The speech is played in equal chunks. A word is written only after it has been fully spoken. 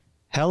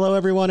Hello,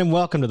 everyone, and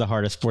welcome to the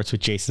Heart of Sports with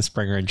Jason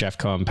Springer and Jeff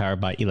Cohen, powered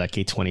by Elec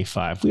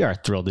 825. We are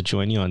thrilled to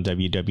join you on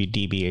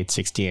WWDB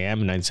 860 AM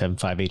and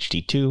 97.5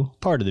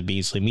 HD2, part of the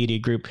Beasley Media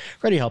Group,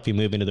 ready to help you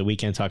move into the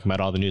weekend talking about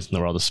all the news in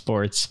the world of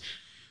sports.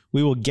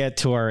 We will get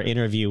to our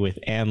interview with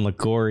Ann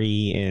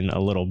Ligouri in a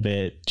little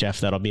bit.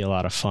 Jeff, that'll be a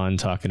lot of fun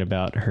talking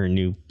about her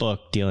new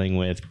book dealing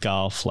with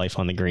golf, life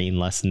on the green,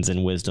 lessons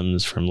and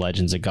wisdoms from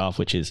legends of golf,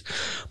 which is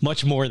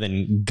much more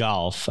than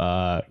golf.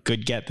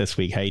 Good get this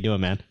week. How you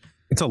doing, man?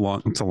 It's a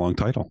long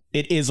title.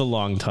 It is a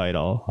long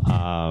title.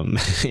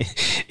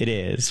 It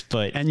is,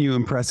 and you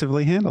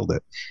impressively handled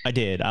it. I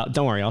did.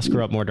 Don't worry, I'll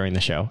screw up more during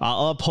the show.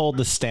 I'll uphold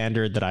the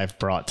standard that I've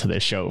brought to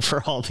this show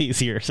for all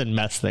these years and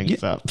mess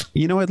things up.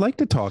 You know, I'd like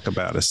to talk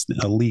about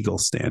a legal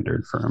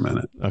standard for a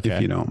minute,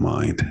 if you don't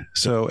mind.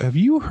 So, have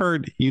you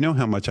heard? You know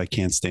how much I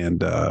can't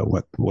stand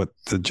what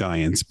the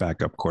Giants'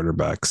 backup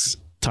quarterbacks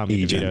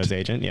Tommy DeVito's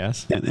agent,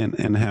 yes,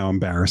 and how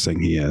embarrassing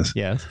he is.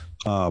 Yes.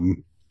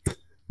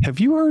 Have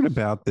you heard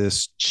about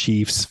this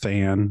Chiefs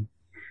fan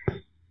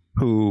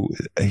who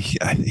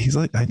he's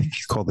like, I think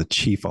he's called the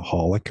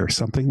Chiefaholic or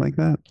something like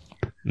that?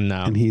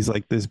 No. And he's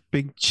like this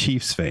big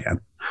Chiefs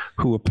fan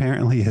who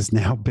apparently has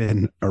now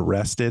been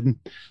arrested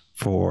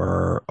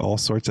for all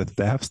sorts of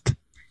theft.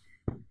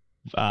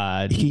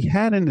 He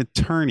had an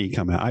attorney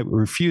come out. I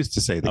refuse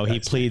to say that.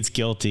 He pleads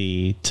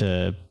guilty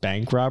to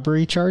bank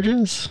robbery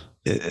charges?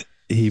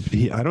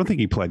 I don't think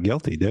he pled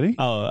guilty, did he?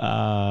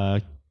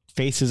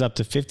 Faces up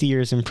to 50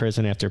 years in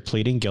prison after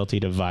pleading guilty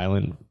to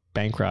violent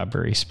bank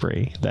robbery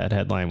spree. That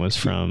headline was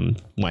from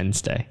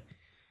Wednesday.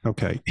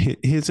 Okay.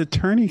 His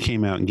attorney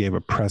came out and gave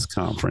a press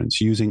conference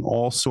using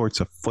all sorts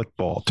of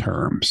football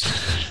terms.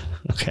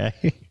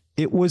 Okay.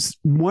 It was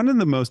one of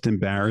the most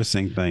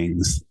embarrassing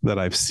things that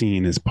I've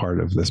seen as part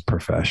of this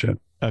profession.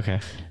 Okay.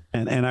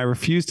 And I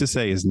refuse to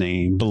say his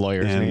name. The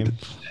lawyer's name.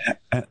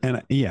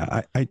 And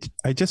yeah,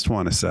 I just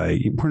want to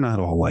say we're not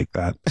all like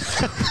that.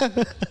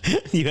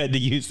 You had to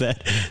use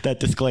that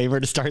disclaimer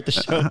to start the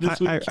show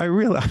this week. I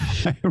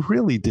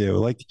really do.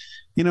 Like,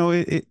 you know,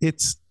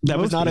 it's that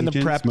was not agents,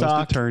 in the prep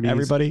doc. Attorneys.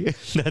 Everybody,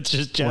 that's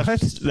just Jeff.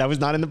 That was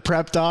not in the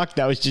prep doc.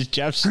 That was just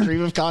Jeff's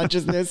stream of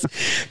consciousness.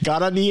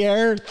 Got on the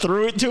air,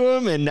 threw it to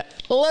him, and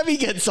let me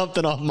get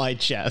something off my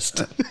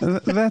chest.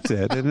 That's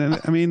it.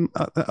 And I mean,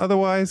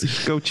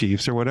 otherwise, go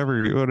Chiefs or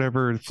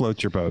whatever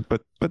floats your boat.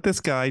 But this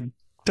guy.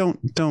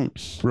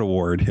 Don't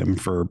reward him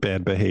for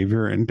bad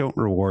behavior, and don't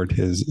reward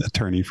his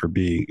attorney for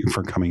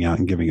coming out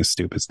and giving a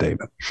stupid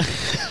statement.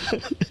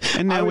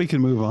 And now we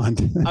can move on.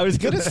 I was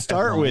going to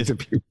start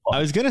with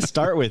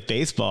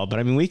baseball, but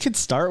I mean, we could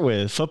start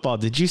with football.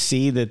 Did you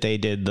see that they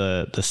did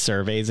the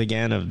surveys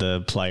again of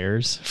the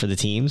players for the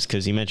teams?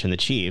 Because you mentioned the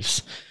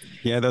Chiefs.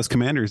 Yeah, those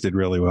Commanders did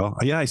really well.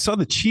 Yeah, I saw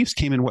the Chiefs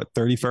came in,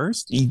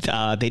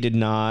 31st? They did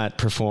not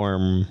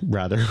perform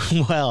rather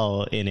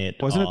well in it.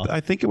 Wasn't it? I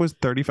think it was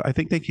 35. I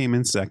think they came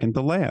in second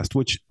to last,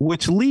 which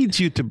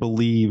leads you to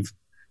believe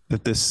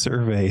that this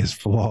survey is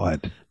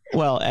flawed.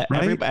 Well,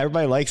 right?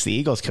 Everybody likes the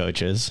Eagles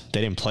coaches.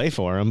 They didn't play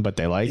for them, but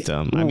they liked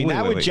them. I mean,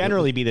 that would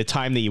generally be the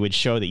time that you would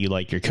show that you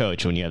like your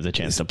coach, when you have the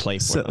chance to play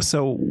for them.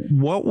 So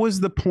what was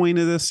the point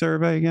of this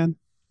survey again?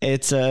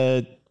 It's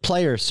a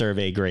player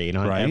survey grade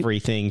on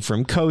everything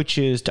from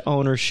coaches to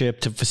ownership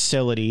to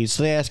facilities.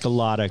 So they ask a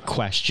lot of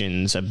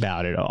questions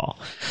about it all.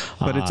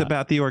 But it's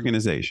about the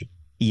organization.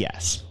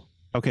 Yes.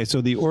 Okay,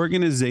 so the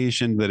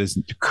organization that is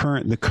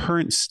the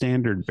current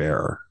standard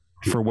bearer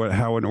for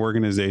how an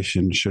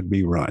organization should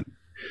be run,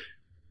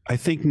 I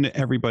think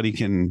everybody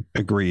can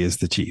agree is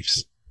the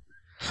Chiefs,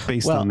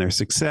 based on their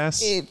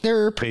success.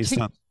 There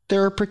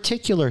are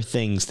particular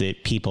things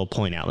that people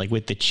point out, like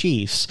with the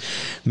Chiefs,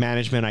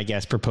 management, I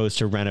guess, proposed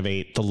to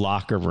renovate the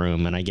locker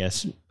room, and I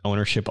guess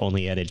ownership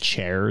only added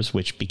chairs,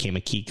 which became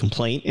a key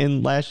complaint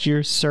in last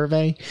year's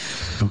survey.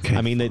 Okay,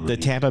 I mean, the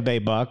Tampa Bay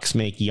Bucks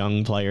make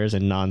young players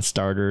and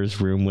non-starters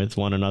room with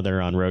one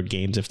another on road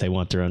games. If they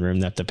want their own room,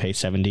 they have to pay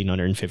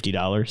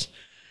 $1,750.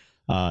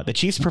 The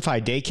Chiefs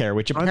provide daycare,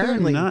 which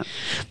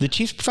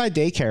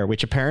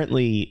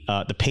apparently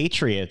the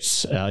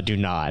Patriots do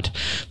not,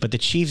 but the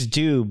Chiefs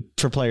do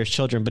for players'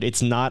 children, but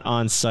it's not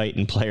on site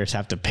and players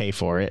have to pay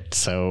for it.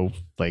 So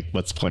like,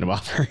 what's the point of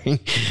offering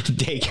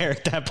daycare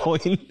at that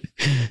point?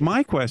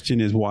 My question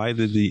is, why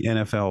did the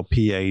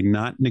NFLPA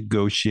not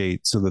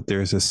negotiate so that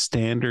there's a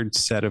standard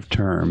set of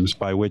terms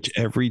by which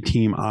every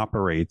team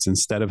operates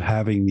instead of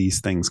having these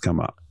things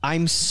come up?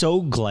 I'm so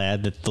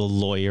glad that the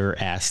lawyer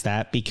asked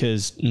that,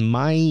 because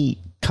my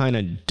kind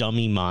of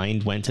dummy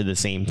mind went to the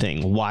same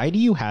thing. Why do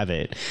you have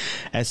it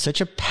as such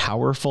a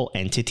powerful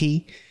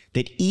entity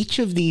that each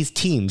of these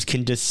teams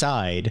can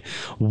decide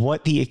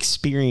what the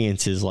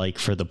experience is like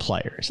for the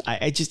players?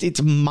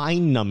 It's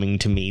mind numbing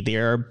to me.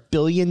 They're a $1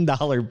 billion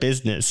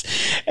business.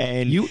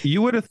 And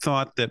you would have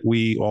thought that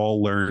we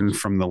all learned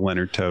from the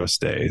Leonard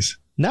Toast days.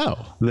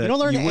 No, we don't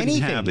learn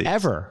anything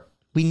ever.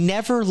 We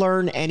never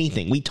learn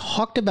anything. We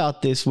talked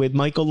about this with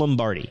Michael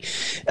Lombardi,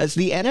 as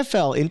the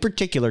NFL in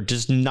particular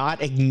does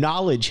not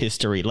acknowledge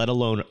history, let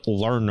alone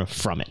learn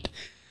from it.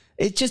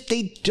 It just,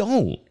 they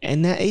don't.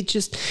 And that it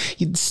just,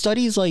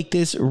 studies like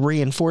this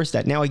reinforce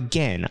that. Now,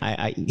 again,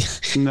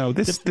 no,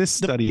 this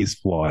study is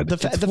flawed.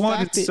 It's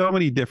flawed in so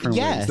many different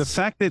ways.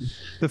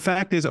 The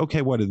fact is,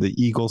 okay, what, do the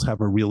Eagles have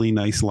a really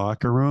nice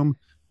locker room?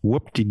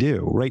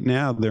 Whoop-de-doo. Right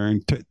now, they're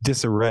in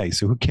disarray,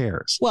 so who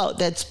cares? Well,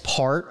 that's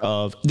part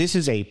of, this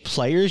is a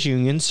players'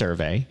 union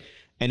survey,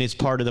 and it's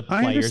part of the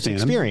players'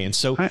 experience.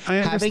 So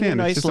having a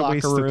nice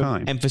locker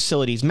room and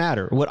facilities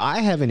matter. What I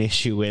have an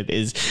issue with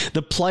is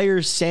the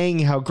players saying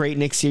how great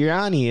Nick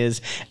Sirianni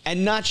is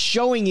and not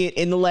showing it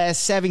in the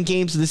last 7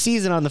 games of the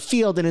season on the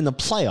field and in the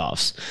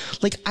playoffs.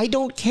 Like, I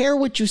don't care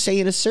what you say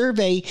in a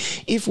survey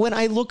if when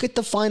I look at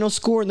the final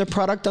score and the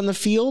product on the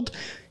field,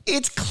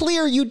 it's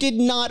clear you did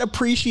not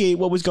appreciate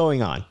what was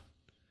going on.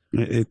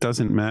 It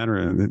doesn't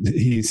matter.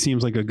 He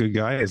seems like a good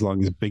guy as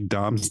long as Big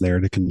Dom's there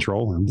to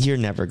control him. You're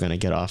never going to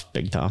get off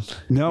Big Dom.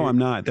 No, I'm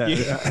not.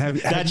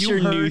 That's your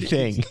new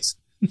thing.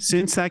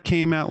 Since that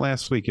came out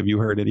last week, have you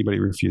heard anybody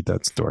refute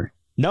that story?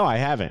 No, I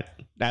haven't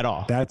at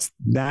all. That's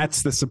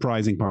the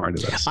surprising part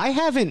of this. I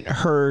haven't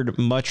heard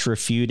much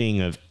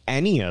refuting of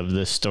any of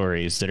the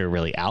stories that are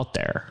really out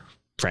there,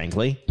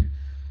 frankly.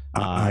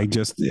 I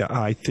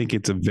think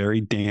it's a very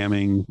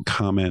damning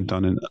comment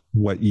on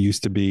what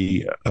used to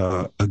be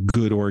a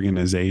good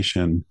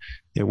organization.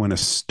 When a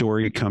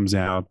story comes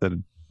out that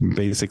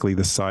basically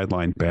the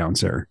sideline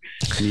bouncer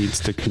needs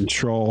to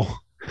control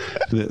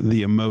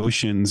the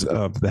emotions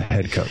of the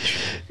head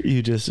coach.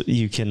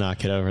 You cannot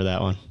get over that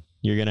one.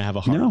 You're going to have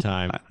a hard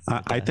time.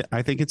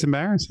 I think it's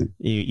embarrassing.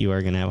 You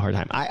are going to have a hard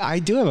time. I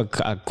do have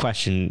a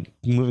question,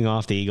 moving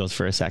off the Eagles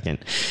for a second.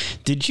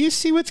 Did you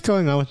see what's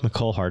going on with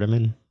McCole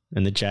Hardeman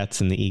and the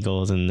Jets and the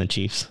Eagles and the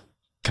Chiefs,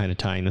 kind of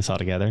tying this all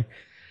together?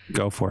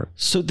 Go for it.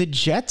 So the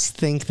Jets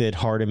think that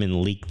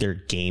Hardeman leaked their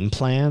game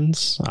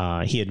plans.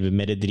 He had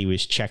admitted that he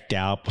was checked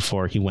out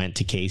before he went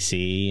to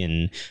KC,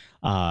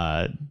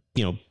 and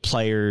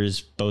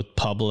players both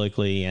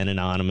publicly and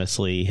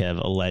anonymously have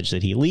alleged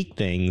that he leaked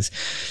things.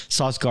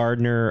 Sauce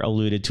Gardner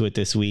alluded to it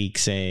this week,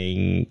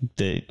 saying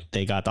that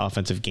they got the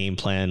offensive game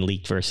plan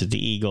leaked versus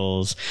the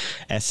Eagles.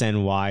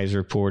 SNY's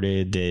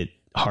reported that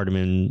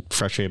Hardeman,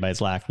 frustrated by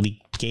his lack,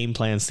 leaked game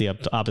plans to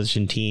the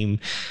opposition team,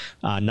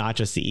 not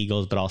just the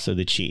Eagles, but also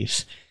the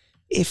Chiefs.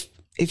 If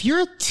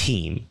you're a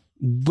team,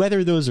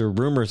 whether those are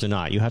rumors or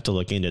not, you have to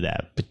look into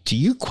that. But do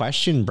you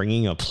question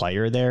bringing a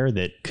player there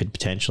that could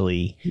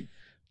potentially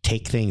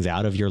take things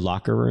out of your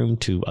locker room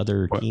to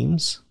other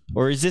teams?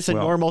 Or is this a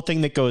normal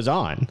thing that goes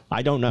on?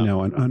 I don't know.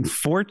 No,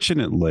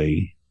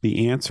 unfortunately,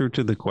 the answer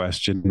to the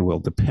question will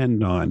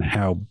depend on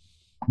how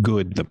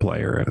good the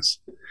player is.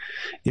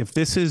 If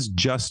this is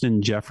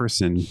Justin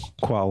Jefferson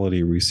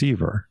quality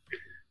receiver,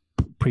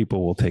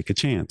 people will take a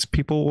chance.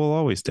 People will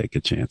always take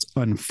a chance,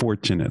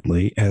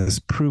 unfortunately, as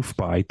proof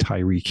by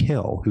Tyreek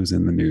Hill, who's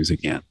in the news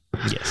again.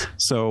 Yes.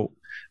 So,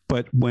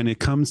 but when it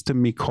comes to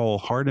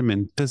McCole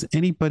Hardeman, does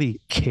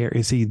anybody care?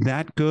 Is he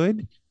that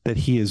good that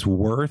he is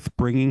worth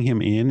bringing him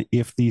in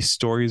if these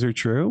stories are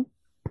true?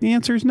 The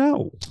answer is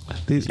no.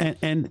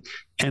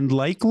 And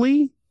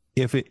likely,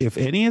 if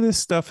any of this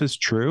stuff is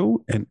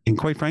true, and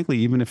quite frankly,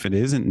 even if it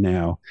isn't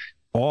now,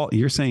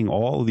 you're saying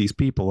all of these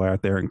people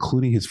out there,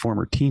 including his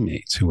former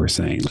teammates, who are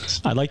saying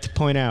this. I'd like to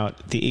point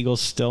out the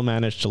Eagles still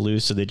managed to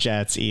lose to the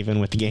Jets, even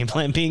with the game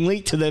plan being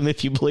leaked to them,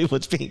 if you believe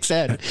what's being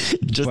said.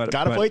 Just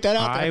got to point that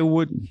out there.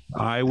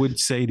 I would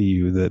say to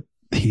you that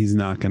he's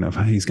going to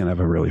have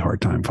a really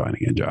hard time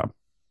finding a job.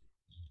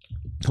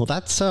 Well,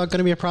 that's going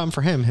to be a problem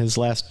for him. His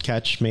last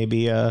catch may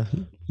be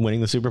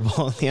winning the Super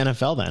Bowl in the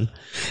NFL then.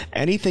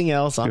 Anything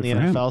else on the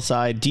NFL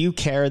side? Do you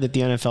care that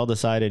the NFL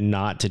decided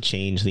not to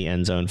change the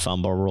end zone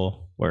fumble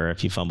rule, where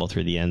if you fumble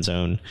through the end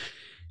zone,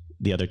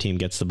 the other team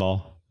gets the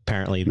ball?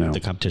 Apparently, the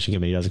competition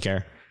committee doesn't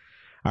care.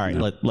 All right,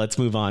 let's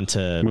move on.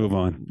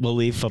 We'll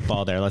leave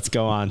football there. Let's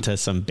go on to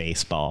some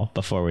baseball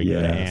before we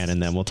go to Ann,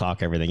 and then we'll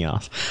talk everything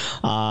else.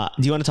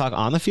 Do you want to talk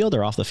on the field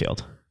or off the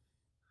field?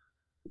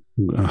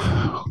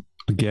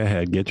 Go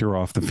ahead. Get your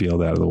off the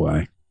field out of the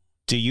way.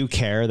 Do you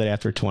care that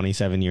after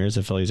 27 years,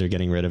 the Phillies are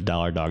getting rid of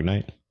Dollar Dog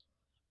Night?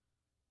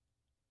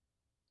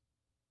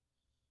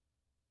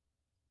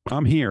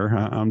 I'm here.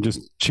 I'm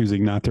just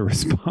choosing not to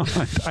respond.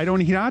 I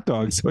don't eat hot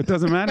dogs, so it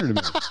doesn't matter to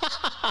me.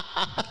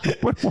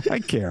 What do I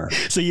care?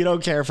 So you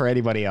don't care for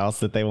anybody else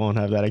that they won't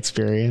have that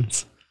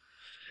experience?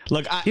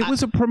 Look,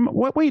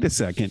 wait a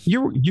second.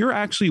 You're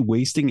actually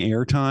wasting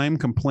airtime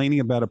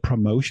complaining about a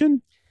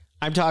promotion?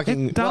 I'm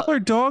talking Dollar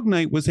Dog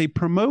Night was a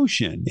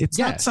promotion. It's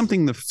not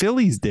something the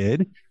Phillies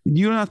did.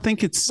 You don't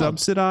think it's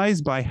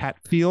subsidized by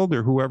Hatfield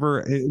or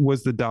whoever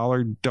was the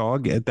dollar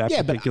dog at that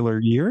particular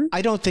year?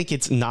 I don't think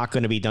it's not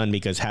going to be done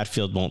because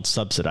Hatfield won't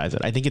subsidize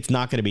it. I think it's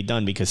not going to be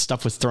done because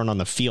stuff was thrown on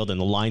the field and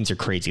the lines are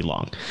crazy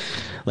long.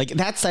 Like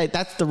that's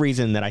the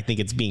reason that I think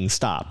it's being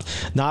stopped.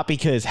 Not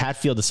because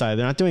Hatfield decided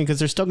they're not doing it, because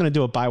they're still going to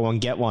do a buy one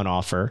get one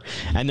offer,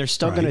 and they're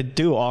still going to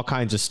do all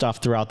kinds of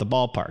stuff throughout the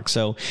ballpark.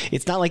 So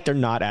it's not like they're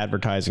not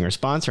advertising or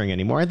sponsoring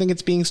anymore. I think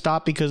it's being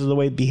stopped because of the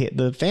way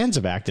the fans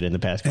have acted in the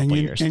past couple of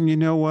years. And you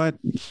know what?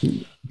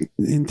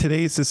 in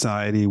today's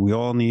society, we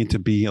all need to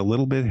be a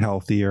little bit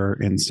healthier.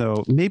 And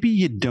so maybe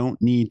you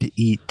don't need to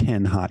eat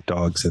 10 hot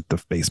dogs at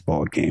the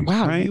baseball game.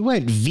 Wow, right? you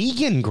went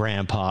vegan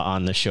grandpa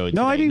on the show today.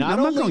 No, I didn't.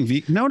 I'm not going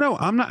vegan. No,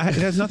 I'm not. It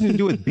has nothing to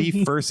do with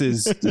beef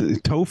versus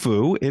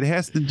tofu. It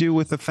has to do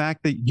with the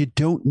fact that you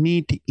don't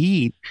need to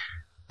eat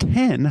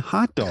 10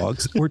 hot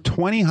dogs or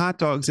 20 hot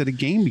dogs at a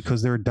game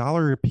because they're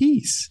 $1 a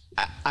piece.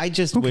 I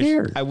just Who wish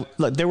cares?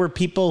 Look, there were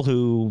people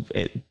who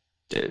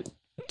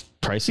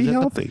prices Be at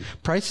healthy.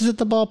 Prices at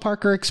the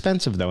ballpark are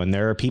expensive though, and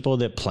there are people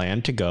that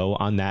plan to go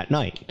on that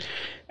night.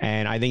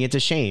 And I think it's a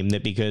shame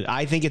that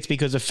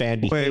because of fan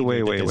behavior.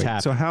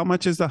 Wait. So how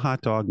much is the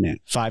hot dog now?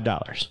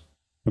 $5.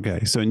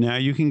 Okay, so now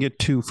you can get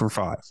 2 for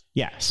 $5.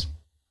 Yes.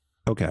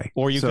 Okay.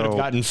 Or you could have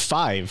gotten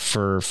 5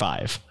 for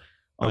 $5.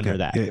 Under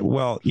that.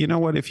 Well, you know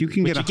what? If you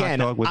can get a hot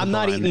dog with I'm a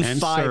not bun eating and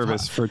 5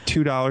 service for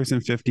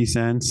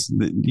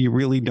 $2.50, you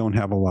really don't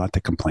have a lot to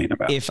complain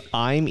about. If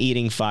I'm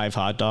eating 5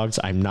 hot dogs,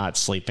 I'm not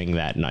sleeping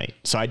that night.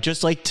 So I'd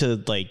just like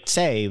to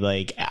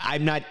say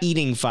I'm not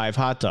eating 5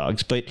 hot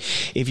dogs. But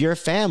if you're a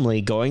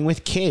family going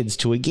with kids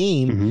to a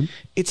game,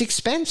 it's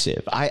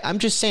expensive. I'm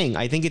just saying,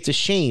 I think it's a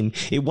shame.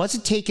 It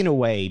wasn't taken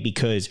away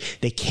because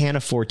they can't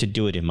afford to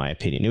do it, in my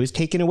opinion. It was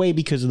taken away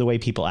because of the way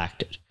people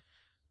acted.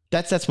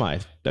 That's my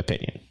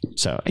opinion.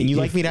 So, and you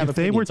like me to have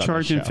opinions. If they were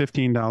charging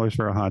 $15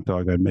 for a hot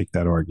dog, I'd make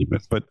that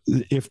argument. But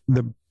if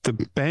the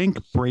bank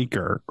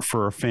breaker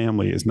for a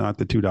family is not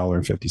the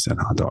 $2.50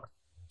 hot dog.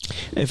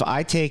 If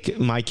I take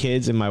my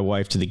kids and my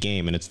wife to the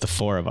game and it's the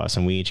 4 of us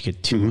and we each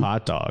get 2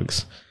 hot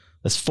dogs,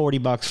 that's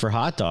 $40 for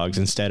hot dogs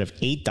instead of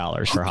 $8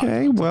 for hot dogs.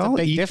 Okay, well,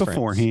 eat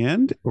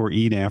beforehand or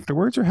eat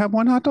afterwards or have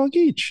 1 hot dog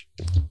each.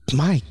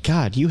 My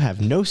God, you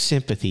have no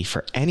sympathy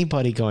for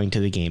anybody going to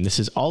the game. This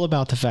is all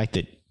about the fact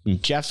that in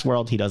Jeff's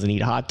world, he doesn't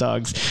eat hot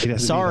dogs.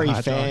 Sorry,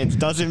 fans.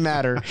 Doesn't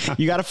matter.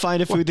 You got to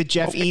find a food that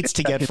Jeff eats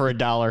to get for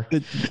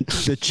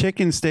 $1. The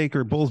chicken steak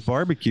or Bull's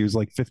barbecue is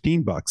like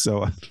 $15.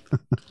 So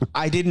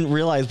I didn't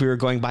realize we were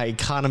going by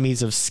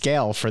economies of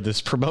scale for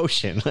this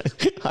promotion.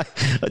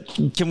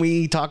 Can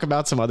we talk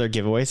about some other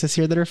giveaways this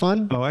year that are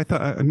fun? Oh, I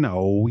thought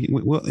no.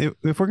 Well,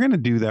 if we're going to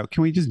do that,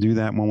 can we just do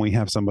that when we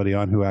have somebody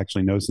on who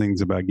actually knows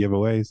things about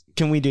giveaways?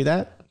 Can we do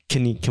that?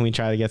 Can we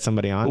try to get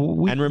somebody on?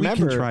 And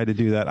remember, we can try to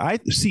do that. I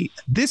see.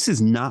 This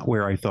is not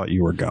where I thought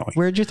you were going.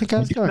 Where'd you think I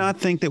was going? I did not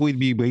think that we'd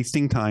be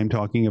wasting time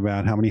talking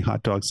about how many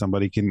hot dogs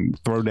somebody can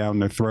throw down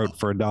their throat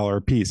for $1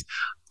 a piece.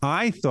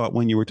 I thought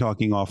when you were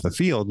talking off the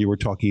field, you were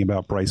talking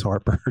about Bryce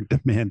Harper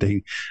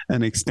demanding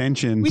an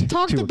extension. We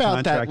talked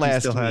about that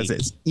last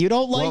week. You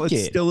don't like it. Well,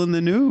 it's still in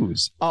the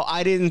news. Oh,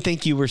 I didn't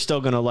think you were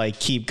still going to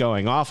keep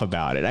going off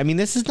about it. I mean,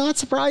 this is not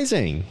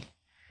surprising.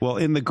 Well,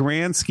 in the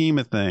grand scheme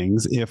of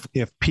things, if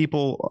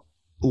people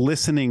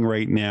listening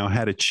right now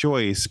had a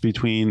choice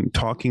between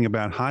talking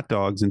about hot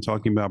dogs and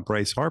talking about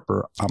Bryce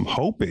Harper, I'm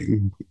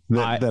hoping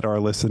that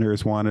our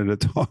listeners wanted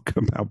to talk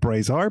about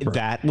Bryce Harper.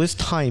 That was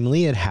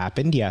timely. It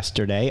happened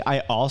yesterday.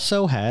 I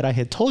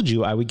had told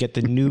you I would get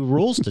the new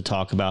rules to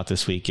talk about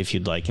this week if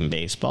you'd like in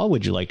baseball.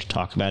 Would you like to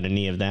talk about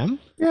any of them?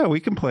 Yeah,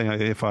 we can play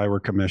If I Were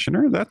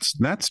Commissioner.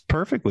 That's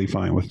perfectly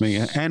fine with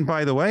me. And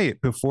by the way,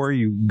 before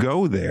you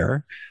go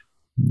there,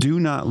 do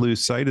not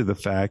lose sight of the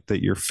fact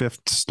that your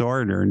 5th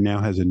starter now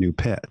has a new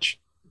pitch.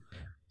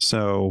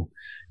 So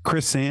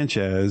Chris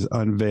Sanchez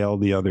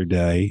unveiled the other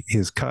day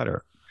his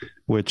cutter,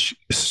 which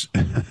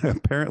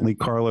apparently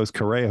Carlos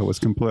Correa was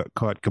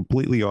caught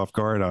completely off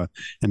guard on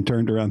and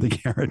turned around to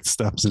Garrett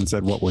Stubbs and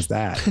said, "What was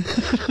that?"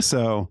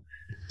 So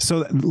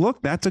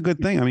look, that's a good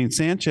thing. I mean,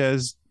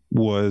 Sanchez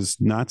was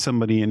not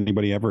somebody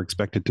anybody ever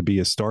expected to be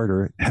a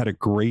starter, had a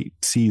great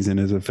season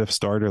as a 5th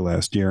starter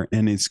last year,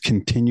 and is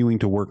continuing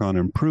to work on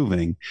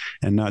improving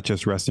and not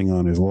just resting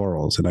on his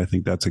laurels. And I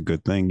think that's a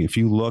good thing. If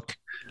you look,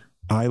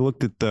 I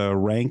looked at the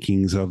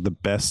rankings of the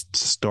best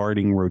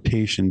starting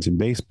rotations in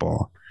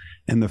baseball,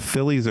 and the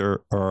Phillies are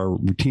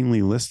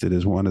routinely listed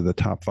as one of the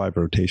top 5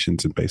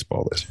 rotations in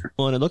baseball this year.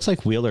 Well, and it looks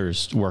like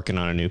Wheeler's working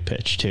on a new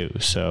pitch too.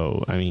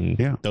 So, I mean,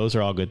 Those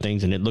are all good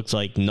things. And it looks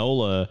like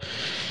Nola,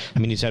 I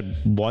mean, he's had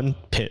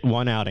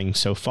one outing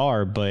so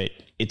far, but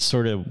it's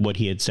sort of what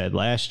he had said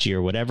last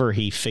year. Whatever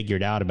he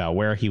figured out about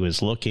where he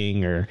was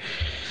looking, or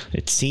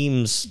it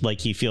seems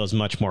like he feels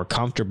much more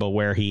comfortable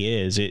where he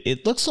is.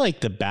 It looks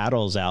like the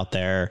battles out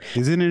there.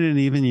 Isn't it an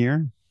even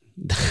year?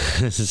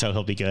 So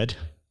he'll be good.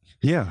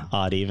 Yeah.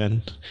 Odd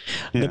even.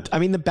 Yeah. I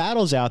mean, the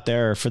battles out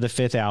there for the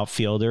 5th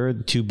outfielder,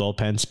 2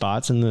 bullpen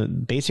spots,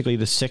 and basically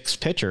the 6th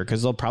pitcher,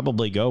 because they'll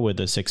probably go with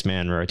a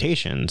 6-man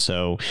rotation.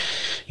 So,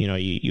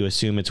 you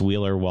assume it's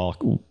Wheeler,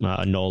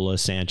 Nola,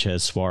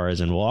 Sanchez, Suarez,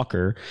 and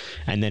Walker.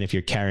 And then if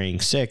you're carrying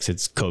 6,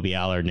 it's Kobe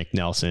Allard, Nick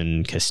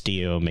Nelson,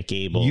 Castillo,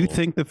 McAble. You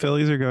think the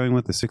Phillies are going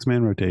with the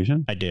 6-man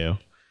rotation? I do,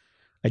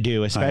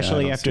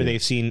 especially after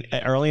they've seen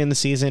early in the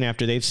season,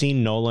 after they've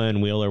seen Nola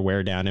and Wheeler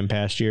wear down in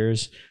past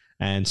years.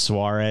 and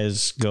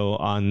Suarez go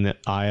on the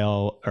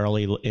IL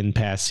early in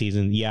past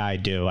season? Yeah, I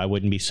do. I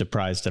wouldn't be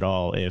surprised at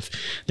all if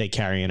they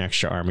carry an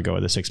extra arm and go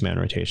with a 6-man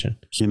rotation.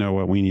 You know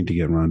what? We need to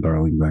get Ron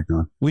Darling back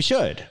on. We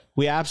should.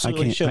 We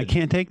absolutely should. I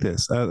can't take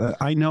this.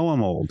 I know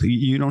I'm old.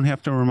 You don't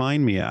have to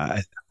remind me.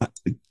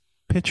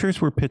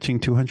 Pitchers were pitching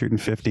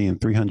 250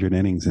 and 300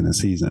 innings in a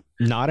season.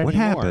 Not anymore. What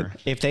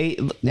happened? If they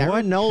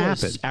Aaron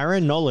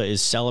Nola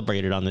is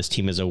celebrated on this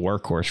team as a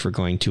workhorse for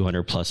going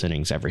 200 plus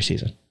innings every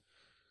season.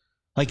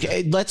 Like,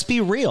 let's be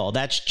real.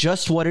 That's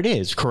just what it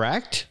is,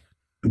 correct?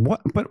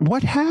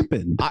 What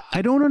happened?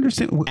 I don't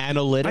understand.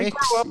 Analytics. I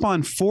grew up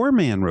on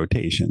 4-man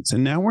rotations,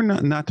 and now we're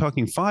not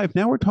talking 5.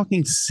 Now we're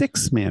talking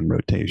 6-man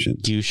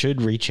rotations. You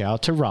should reach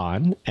out to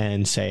Ron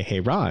and say, "Hey,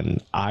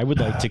 Ron, I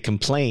would like to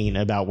complain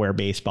about where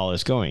baseball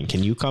is going.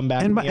 Can you come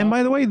back?" And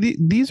by the way,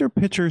 these are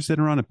pitchers that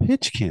are on a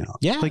pitch count.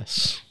 Yes. Like,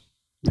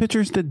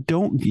 pitchers that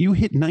you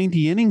hit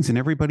 90 innings and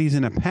everybody's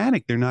in a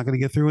panic. They're not going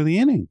to get through with the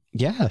inning.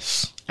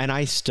 Yes. And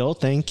I still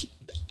think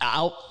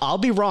I'll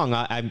be wrong.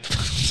 I'm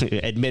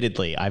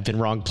admittedly, I've been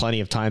wrong plenty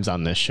of times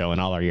on this show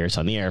and all our years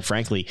on the air.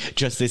 Frankly,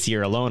 just this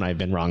year alone, I've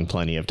been wrong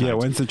plenty of times. Yeah,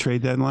 when's the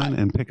trade deadline?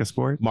 And pick a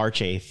sport.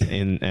 March 8th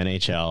in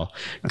NHL.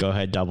 Go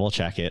ahead, double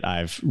check it.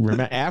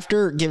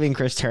 After giving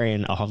Chris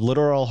Therien a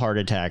literal heart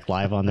attack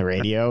live on the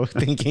radio,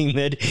 thinking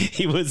that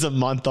he was a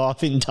month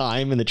off in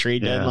time and the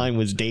trade deadline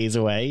was days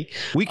away.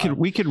 We could.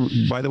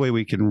 By the way,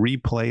 we can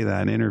replay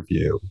that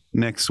interview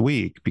next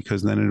week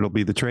because then it'll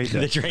be the trade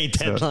deadline. The trade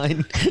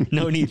deadline.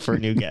 No need for a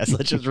new guest.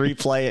 Let's just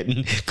replay it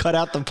and cut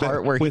out the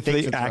part where with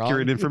the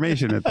accurate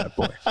information at that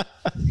point.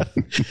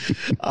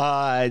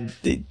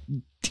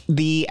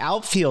 The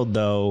outfield,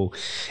 though,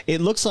 it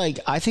looks like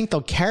I think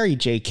they'll carry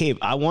Jay Cave.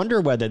 I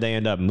wonder whether they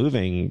end up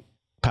moving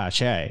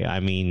Pache. I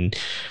mean,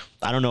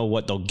 I don't know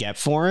what they'll get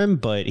for him,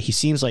 but he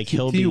seems like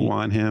he'll be. Do you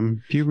want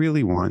him? Do you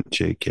really want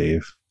Jay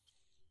Cave?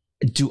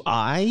 Do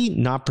I?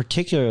 Not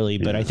particularly,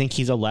 but I think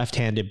he's a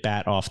left-handed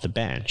bat off the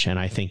bench, and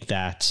I think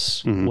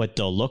that's what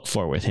they'll look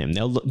for with him.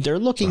 They're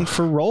looking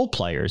for role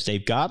players.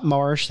 They've got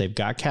Marsh, they've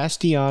got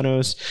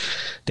Castellanos,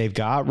 they've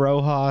got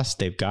Rojas,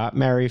 they've got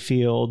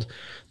Merrifield.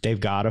 They've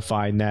got to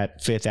find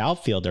that fifth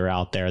outfielder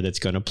out there that's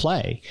going to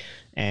play.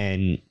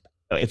 And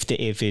if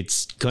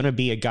it's going to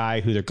be a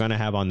guy who they're going to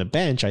have on the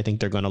bench, I think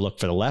they're going to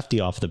look for the lefty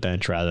off the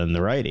bench rather than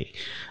the righty.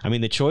 I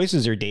mean, the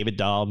choices are David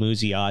Dahl,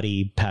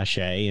 Muzziotti,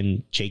 Pache,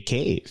 and Jake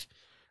Cave.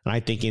 And I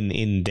think in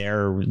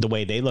the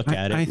way they look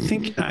at it,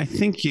 I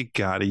think you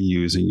got to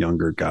use a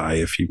younger guy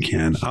if you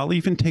can. I'll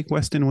even take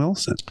Weston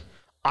Wilson.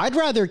 I'd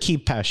rather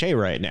keep Pache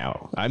right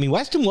now. I mean,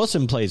 Weston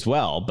Wilson plays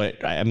well,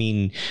 but I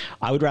mean,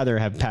 I would rather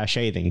have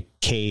Pache than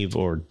Cave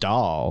or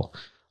Dahl.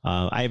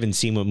 I haven't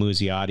seen what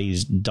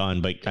Muzziotti's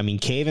done, but I mean,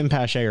 Cave and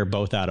Pache are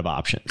both out of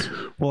options.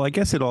 Well, I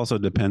guess it also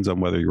depends on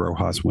whether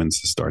Rojas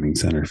wins the starting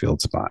center field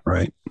spot,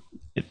 right?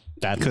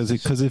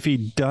 Because if he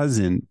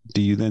doesn't,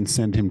 do you then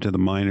send him to the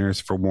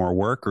minors for more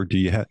work, or do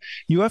you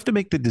have to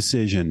make the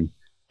decision?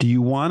 Do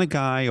you want a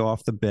guy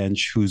off the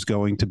bench who's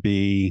going to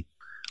be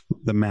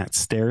the Matt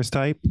Stairs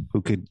type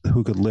who could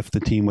lift the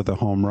team with a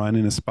home run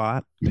in a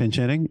spot, pinch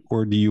hitting,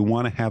 or do you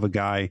want to have a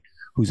guy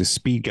who's a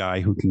speed guy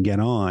who can get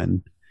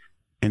on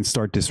and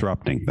start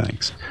disrupting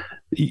things?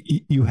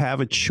 You have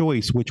a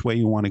choice which way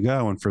you want to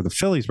go. And for the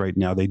Phillies right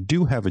now, they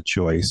do have a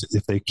choice.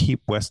 If they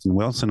keep Weston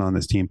Wilson on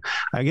this team,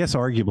 I guess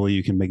arguably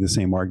you can make the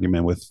same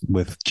argument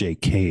with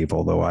Jake Cave,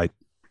 although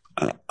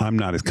I'm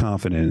not as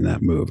confident in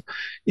that move.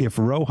 If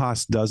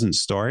Rojas doesn't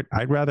start,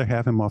 I'd rather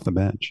have him off the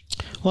bench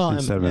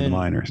instead of in the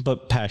minors.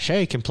 But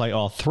Pache can play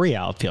all three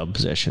outfield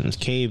positions.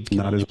 Cave can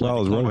not as well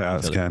as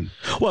Rojas can.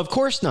 Well, of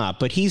course not,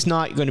 but he's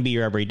not going to be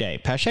your everyday.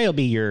 Pache will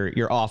be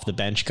your off the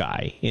bench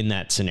guy in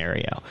that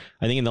scenario.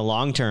 I think in the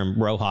long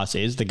term, Rojas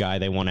is the guy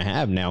they want to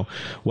have. Now,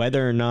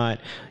 whether or not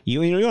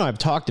you know, I've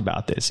talked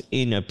about this.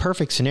 In a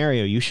perfect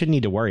scenario, you shouldn't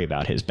need to worry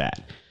about his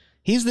bat.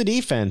 He's the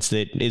defense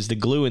that is the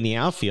glue in the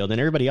outfield, and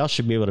everybody else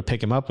should be able to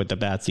pick him up with the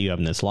bats that you have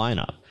in this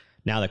lineup.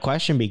 Now the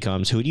question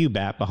becomes, who do you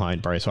bat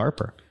behind Bryce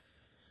Harper?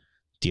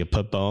 Do you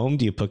put Bohm?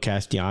 Do you put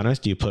Castellanos?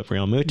 Do you put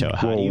Real Muto?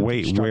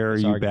 Where are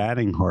you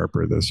batting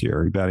Harper this year?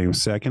 Are you batting him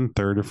second,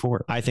 third, or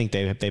fourth? I think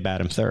they bat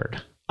him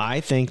third. I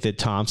think that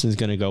Thompson's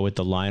going to go with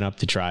the lineup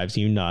that drives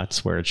you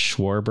nuts, where it's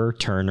Schwarber,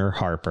 Turner,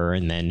 Harper,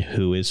 and then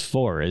who is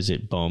four? Is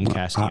it Bohm,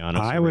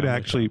 Castellanos? I would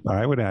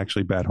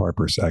actually bat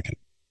Harper second.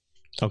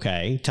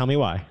 Okay, tell me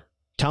why.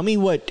 Tell me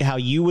how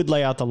you would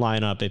lay out the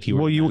lineup if you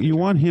were. Well, you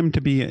want him to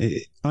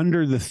be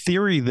under the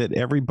theory that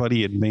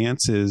everybody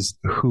advances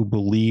who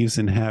believes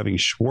in having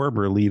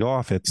Schwarber lead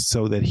off. It's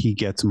so that he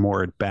gets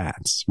more at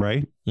bats,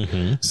 right?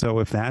 Mm-hmm. So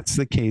if that's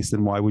the case,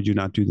 then why would you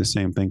not do the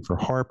same thing for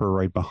Harper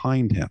right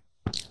behind him?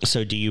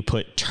 So do you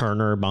put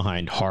Turner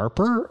behind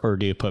Harper, or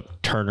do you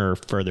put Turner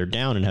further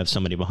down and have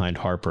somebody behind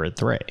Harper at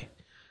 3?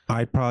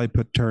 I'd probably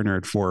put Turner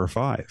at 4 or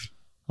 5.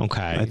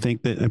 Okay. I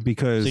think that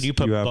because... So do you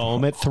put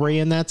Bohm at 3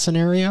 in that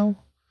scenario?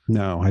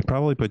 No, I'd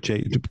probably put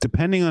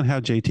depending on how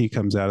JT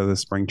comes out of the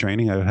spring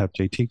training, I would have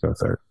JT go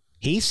third.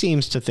 He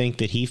seems to think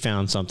that he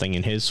found something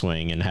in his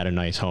swing and had a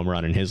nice home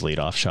run in his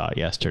leadoff shot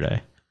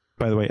yesterday.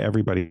 By the way,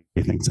 everybody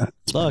thinks that.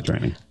 Look,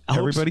 training.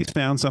 Everybody's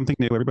found something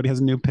new. Everybody has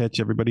a new pitch.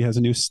 Everybody has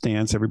a new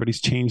stance.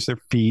 Everybody's changed their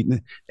feet.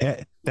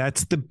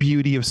 That's the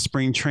beauty of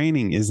spring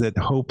training, is that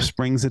hope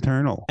springs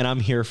eternal. And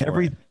I'm here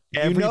for it.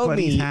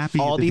 Everybody's happy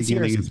all at the these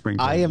beginning years, of spring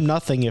I training. am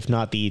nothing if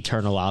not the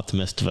eternal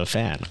optimist of a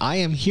fan. I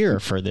am here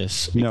for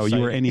this. No,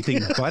 you are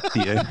anything but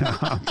the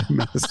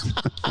optimist.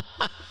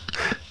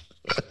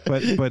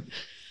 But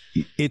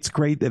it's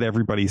great that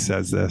everybody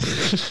says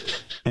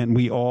this, and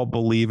we all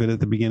believe it at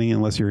the beginning.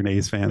 Unless you're an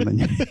A's fan,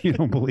 then you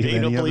don't believe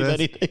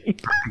anything.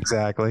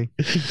 Exactly.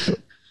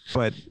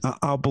 But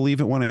I'll believe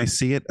it when I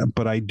see it.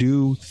 But I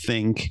do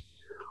think,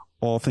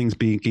 all things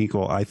being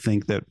equal, I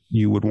think that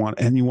you would want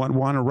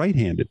a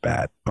right-handed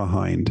bat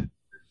behind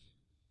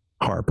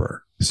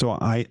Harper. So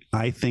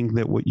I think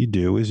that what you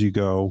do is you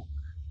go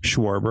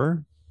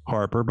Schwarber,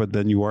 Harper, but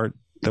then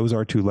those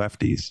are two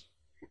lefties.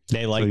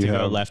 They like to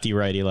go lefty,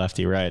 righty,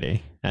 lefty,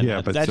 righty. And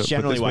that's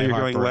generally why you're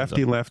Harper going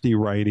lefty, lefty,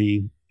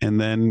 righty.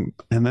 And then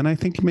I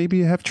think maybe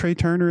you have Trey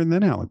Turner and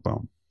then Alec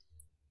Bohm.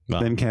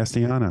 Then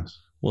Castellanos.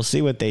 We'll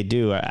see what they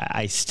do.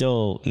 I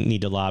still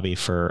need to lobby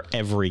for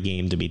every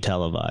game to be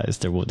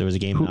televised. There was a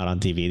game not on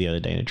TV the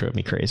other day, and it drove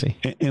me crazy.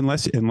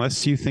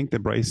 Unless you think that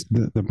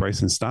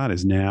Bryson Stott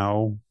is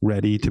now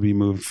ready to be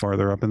moved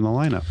farther up in the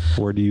lineup,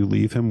 or do you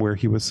leave him where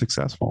he was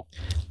successful?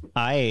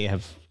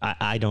 I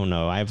don't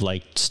know. I've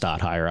liked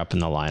Stott higher up in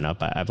the lineup.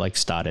 I've liked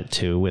Stott at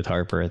 2 with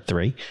Harper at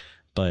 3,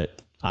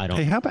 but I don't.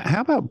 Hey, how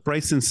about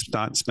Bryson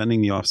Stott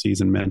spending the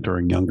offseason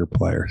mentoring younger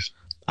players?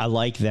 I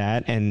like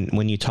that. And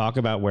when you talk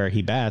about where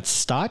he bats,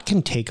 Stott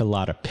can take a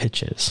lot of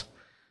pitches.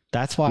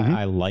 That's why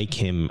I like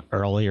him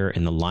earlier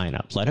in the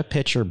lineup. Let a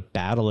pitcher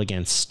battle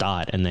against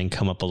Stott and then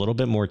come up a little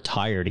bit more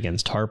tired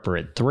against Harper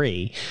at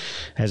 3,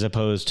 as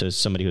opposed to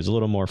somebody who's a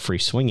little more free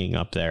swinging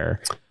up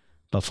there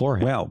before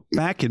him. Well,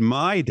 back in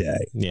my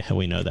day. Yeah,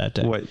 we know that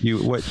day.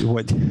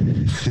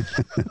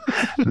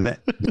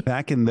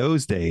 Back in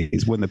those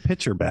days when the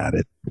pitcher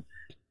batted,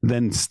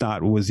 then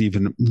Stott was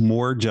even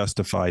more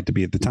justified to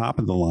be at the top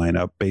of the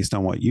lineup based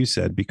on what you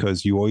said,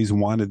 because you always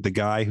wanted the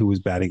guy who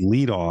was batting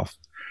leadoff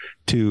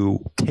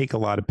to take a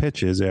lot of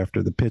pitches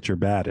after the pitcher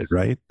batted,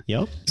 right?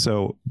 Yep.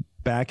 So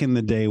back in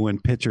the day when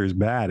pitchers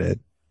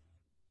batted,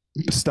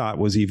 Stott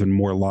was even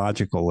more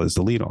logical as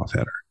the leadoff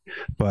hitter.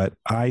 But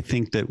I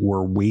think that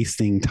we're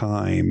wasting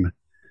time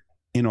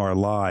in our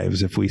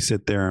lives if we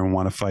sit there and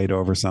want to fight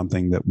over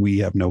something that we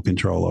have no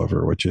control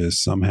over, which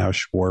is somehow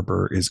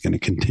Schwarber is going to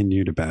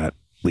continue to bat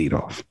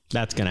leadoff.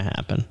 That's going to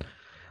happen.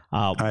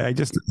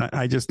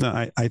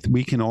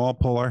 We can all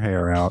pull our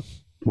hair out,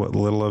 what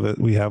little of it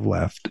we have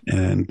left,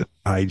 and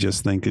I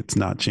just think it's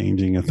not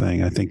changing a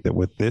thing. I think that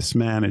with this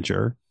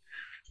manager,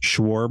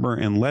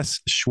 Schwarber, unless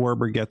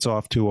Schwarber gets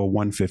off to a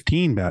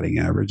 115 batting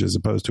average as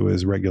opposed to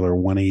his regular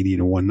 180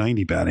 to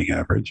 190 batting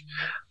average,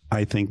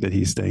 I think that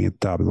he's staying at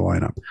the top of the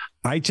lineup.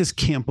 I just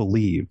can't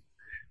believe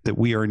that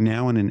we are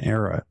now in an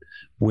era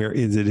where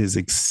it is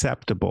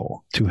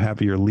acceptable to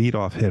have your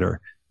leadoff hitter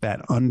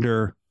bat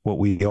under what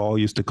we all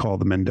used to call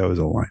the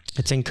Mendoza line.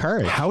 It's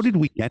encouraged. How did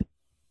we get?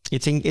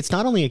 It's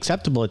not only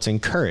acceptable, it's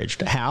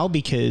encouraged. How?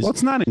 Because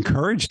it's not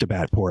encouraged to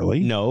bat poorly.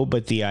 No,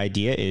 but the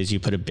idea is you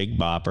put a big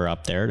bopper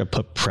up there to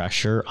put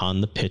pressure on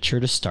the pitcher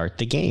to start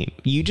the game.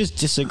 You just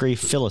disagree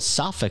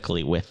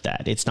philosophically with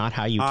that. It's not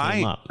how you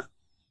came up.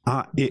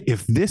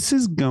 If this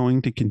is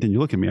going to continue,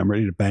 look at me. I'm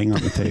ready to bang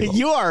on the table.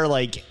 You are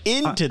like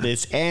into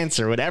this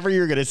answer, whatever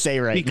you're going to say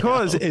right now.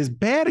 Because as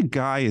bad a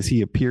guy as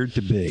he appeared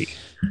to be,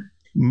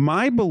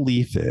 my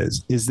belief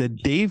is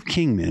that Dave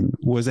Kingman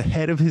was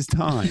ahead of his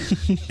time,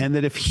 and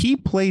that if he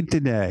played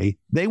today,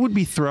 they would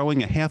be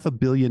throwing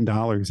 $500 million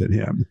at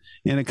him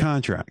in a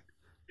contract.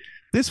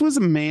 This was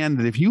a man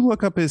that, if you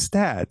look up his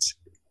stats,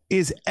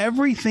 is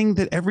everything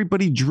that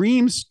everybody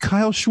dreams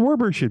Kyle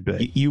Schwarber should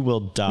be. You will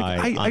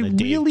die on the Dave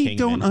Kingman hill. I really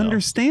don't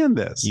understand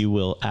this. You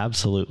will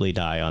absolutely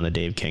die on the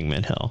Dave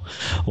Kingman hill.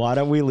 Why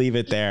don't we leave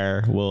it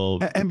there?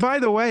 And by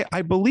the way,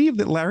 I believe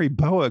that Larry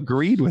Boa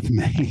agreed with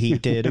me. He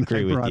did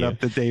agree with you. Brought up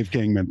the Dave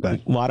Kingman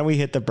thing. Why don't we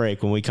hit the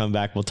break? When we come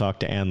back, we'll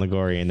talk to Ann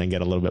Ligouri and then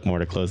get a little bit more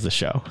to close the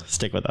show.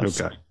 Stick with us.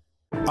 Okay.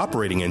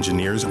 Operating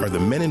engineers are the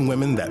men and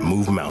women that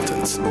move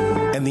mountains.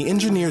 And the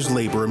Engineers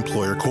Labor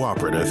Employer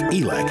Cooperative,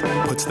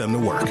 ELEC, puts them to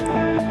work.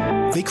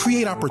 They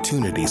create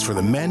opportunities for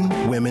the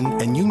men, women,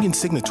 and union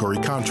signatory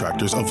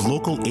contractors of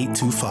Local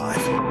 825,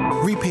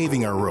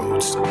 repaving our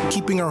roads,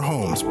 keeping our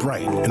homes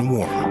bright and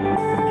warm,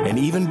 and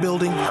even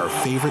building our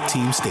favorite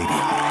team stadium.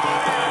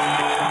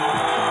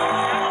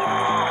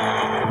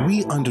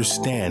 We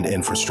understand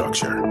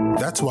infrastructure.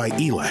 That's why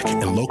ELEC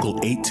and Local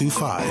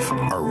 825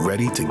 are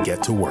ready to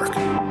get to work.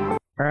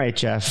 All right,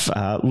 Jeff,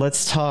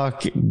 let's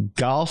talk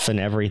golf and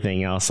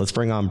everything else. Let's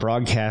bring on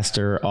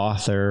broadcaster,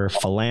 author,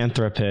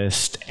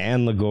 philanthropist,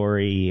 Ann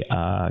Ligouri.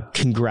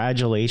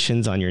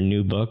 Congratulations on your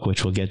new book,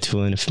 which we'll get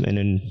to in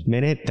a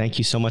minute. Thank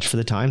you so much for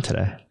the time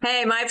today.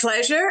 Hey, my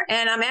pleasure.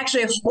 And I'm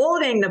actually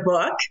holding the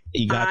book.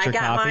 You got your I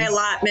got copy? my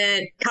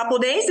allotment a couple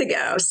days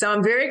ago, so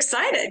I'm very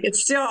excited. It's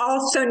still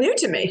all so new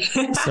to me.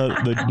 So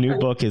the new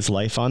book is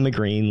Life on the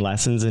Green,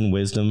 Lessons and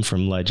Wisdom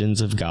from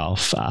Legends of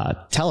Golf.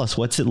 Tell us,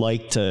 what's it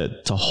like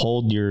to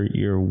hold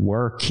your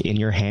work in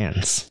your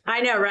hands?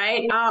 I know,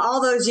 right? All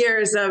those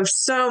years of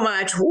so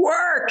much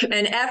work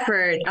and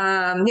effort.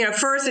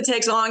 First it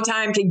takes a long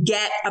time to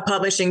get a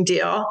publishing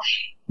deal.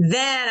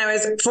 Then I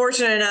was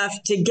fortunate enough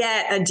to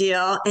get a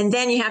deal, and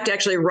then you have to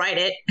actually write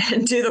it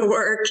and do the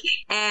work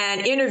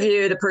and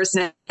interview the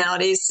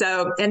personalities.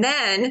 So, and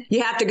then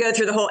you have to go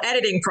through the whole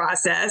editing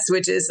process,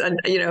 which is,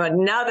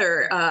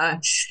 another,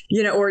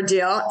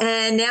 ordeal.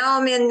 And now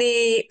I'm in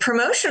the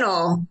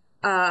promotional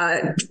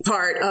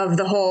part of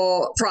the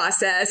whole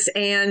process.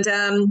 And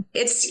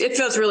it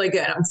feels really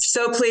good. I'm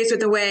so pleased with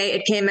the way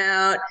it came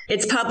out.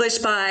 It's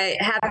published by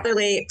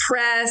Happily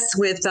Press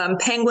with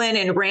Penguin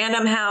and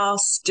Random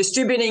House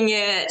distributing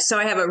it. So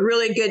I have a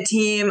really good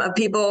team of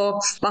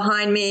people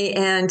behind me,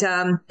 and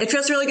it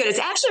feels really good. It's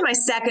actually my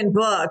second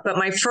book, but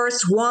my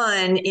first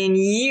one in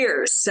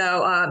years.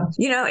 So,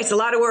 it's a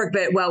lot of work,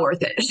 but well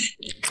worth it.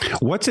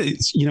 What's it?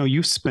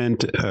 You've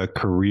spent a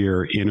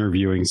career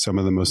interviewing some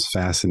of the most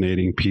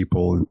fascinating people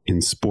in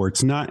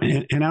sports,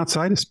 and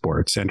outside of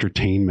sports,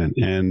 entertainment.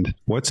 And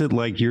what's it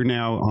like? You're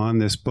now on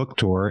this book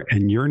tour,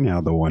 and you're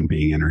now the one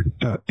being interviewed.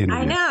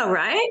 I know,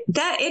 right?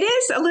 That it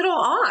is a little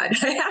odd,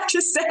 I have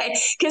to say,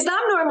 because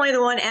I'm normally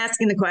the one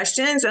asking the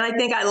questions, and I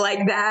think I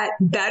like that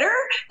better.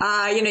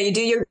 You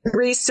do your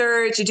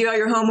research, you do all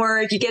your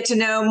homework, you get to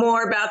know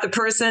more about the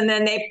person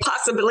than they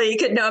possibly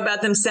could know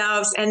about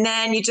themselves, and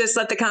then you just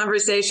let the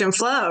conversation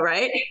flow,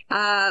 right?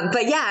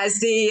 But yeah,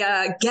 as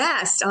the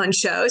guest on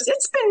shows,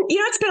 it's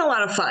been a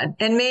lot of fun,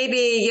 and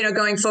maybe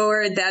going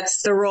forward,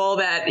 that's the role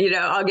that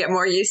I'll get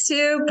more used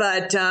to.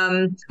 But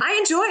I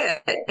enjoy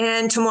it.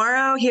 And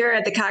tomorrow here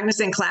at the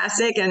Cognizant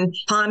Classic in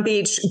Palm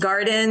Beach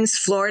Gardens,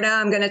 Florida,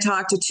 I'm going to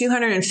talk to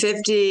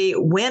 250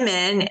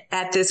 women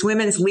at this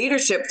Women's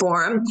Leadership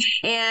Forum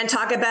and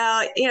talk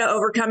about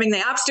overcoming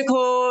the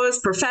obstacles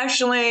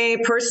professionally,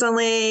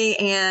 personally,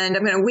 and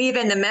I'm going to weave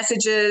in the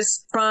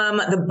messages from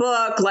the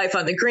book Life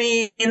on the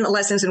Green,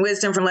 Lessons and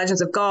Wisdom from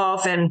Legends of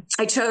Golf. And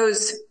I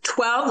chose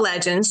 12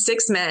 legends,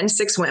 6 men,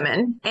 6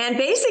 women. And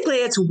basically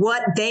it's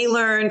what they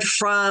learned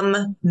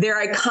from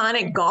their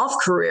iconic golf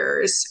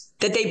careers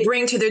that they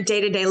bring to their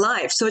day-to-day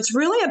life. So it's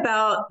really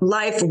about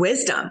life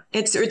wisdom.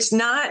 It's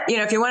not,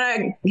 if you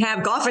want to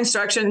have golf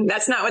instruction,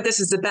 that's not what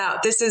this is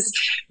about. This is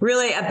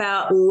really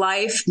about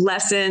life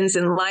lessons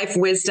and life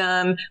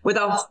wisdom with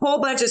a whole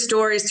bunch of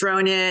stories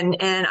thrown in.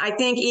 And I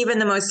think even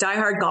the most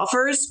diehard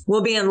golfers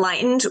will be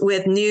enlightened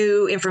with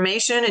new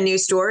information and new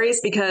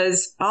stories,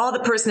 because all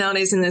the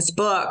personalities in this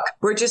book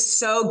were just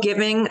so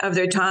giving of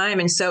their time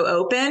and so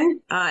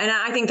open. And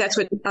I think that's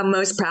what I'm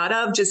most proud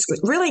of, just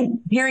really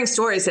hearing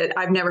stories that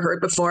I've never heard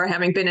before,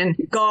 having been in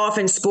golf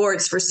and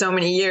sports for so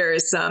many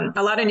years.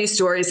 A lot of new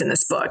stories in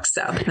this book.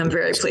 So I'm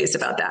very pleased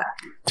about that.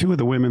 2 of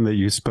the women that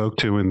you spoke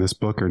to in this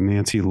book are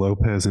Nancy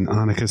Lopez and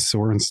Annika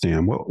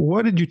Sorenstam.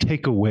 What did you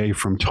take away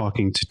from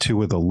talking to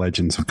 2 of the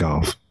legends of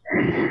golf?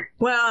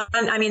 Well,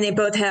 I mean, they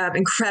both have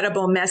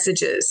incredible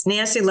messages.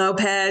 Nancy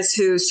Lopez,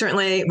 who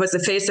certainly was the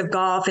face of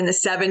golf in the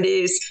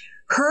 70s,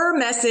 her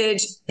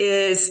message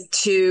is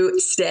to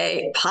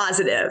stay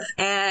positive.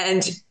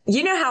 And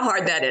you know how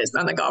hard that is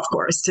on the golf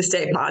course to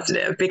stay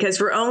positive,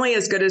 because we're only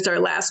as good as our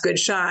last good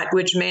shot,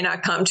 which may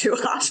not come too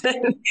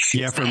often.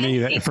 Yeah, for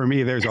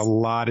me, there's a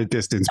lot of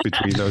distance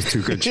between those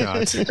 2 good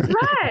shots.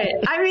 Right.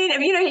 I mean,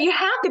 you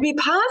have to be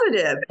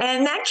positive,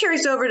 and that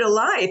carries over to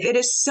life. It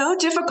is so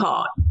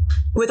difficult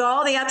with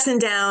all the ups and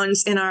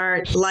downs in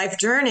our life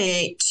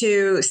journey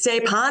to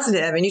stay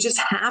positive, and you just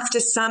have to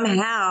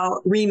somehow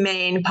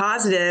remain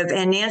positive.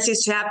 And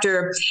Nancy's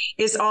chapter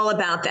is all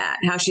about that,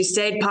 how she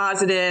stayed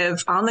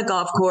positive on the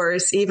golf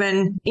course,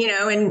 even,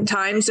 in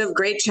times of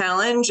great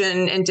challenge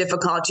and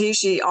difficulty.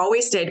 She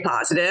always stayed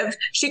positive.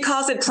 She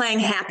calls it playing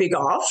happy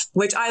golf,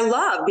 which I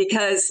love,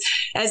 because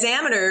as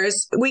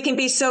amateurs, we can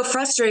be so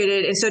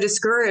frustrated and so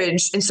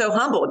discouraged and so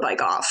humbled by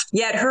golf.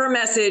 Yet her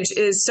message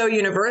is so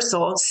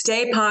universal: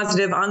 stay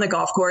positive on the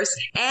golf course.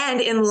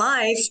 And in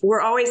life, we're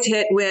always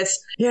hit with,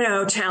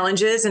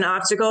 challenges and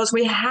obstacles.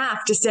 We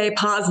have to stay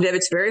positive.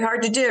 It's very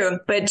hard to do,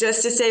 but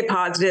just to stay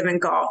positive in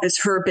golf is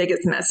her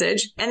biggest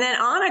message. And then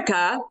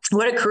Annika,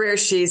 what a career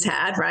she's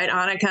had, right?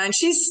 Annika, and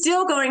she's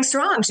still going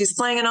strong. She's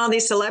playing in all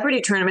these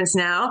celebrity tournaments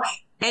now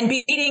and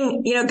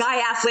beating, guy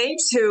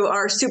athletes who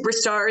are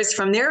superstars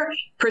from their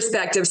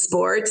respective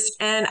sports.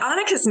 And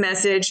Annika's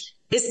message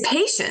is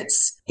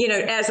patience.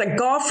 As a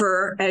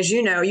golfer, as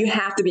you know, you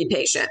have to be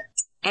patient.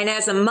 And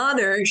as a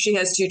mother, she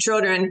has 2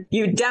 children.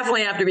 You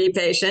definitely have to be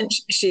patient,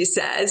 she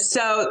says.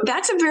 So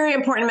that's a very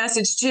important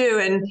message too.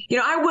 And,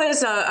 I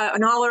was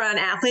an all-around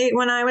athlete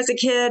when I was a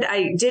kid.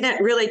 I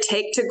didn't really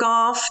take to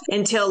golf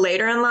until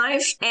later in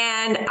life.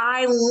 And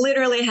I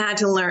literally had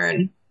to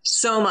learn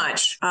so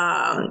much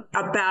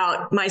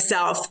about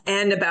myself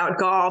and about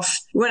golf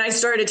when I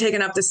started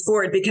taking up the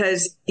sport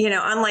because,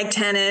 unlike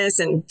tennis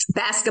and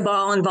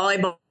basketball and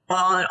volleyball,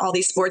 and all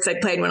these sports I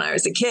played when I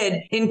was a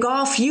kid. In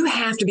golf, you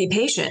have to be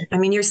patient. I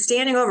mean, you're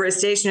standing over a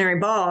stationary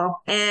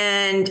ball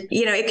and,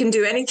 it can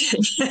do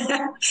anything.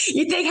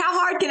 You think, how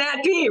hard can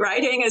that be,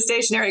 right? Hitting a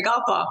stationary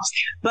golf ball.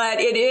 But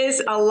it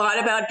is a lot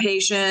about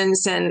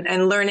patience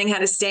and learning how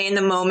to stay in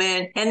the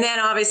moment. And then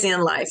obviously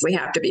in life, we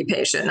have to be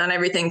patient. Not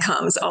everything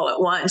comes all at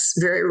once.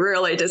 Very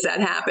rarely does that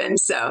happen.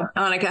 So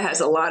Annika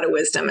has a lot of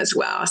wisdom as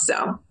well.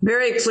 So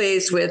very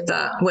pleased with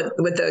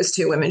what those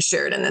 2 women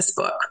shared in this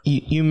book.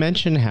 You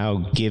mentioned how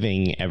giving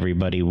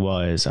everybody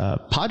was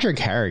Padraig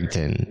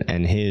Harrington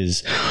and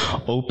his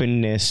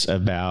openness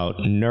about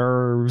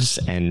nerves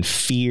and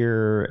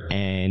fear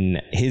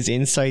and his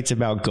insights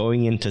about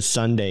going into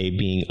Sunday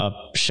being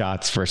up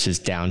shots versus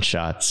down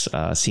shots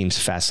seems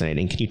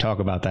fascinating. Can you talk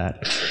about that?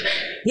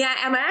 Yeah,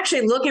 I'm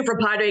actually looking for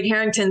Padraig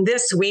Harrington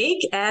this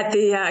week at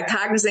the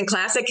Cognizant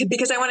Classic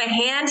because I want to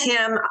hand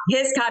him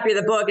his copy of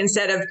the book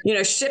instead of,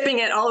 shipping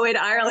it all the way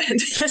to Ireland.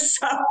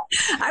 So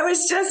I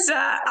was just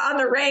on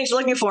the range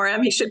looking for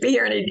him. He should be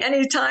here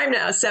any time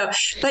now.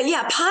 But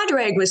yeah,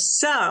 Padraig was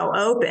so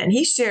open.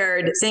 He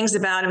shared things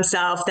about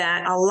himself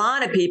that a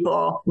lot of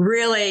people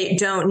really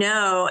don't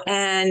know.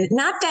 And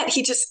not that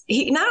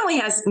he not only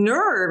has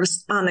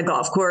nerves on the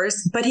golf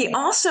course, but he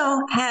also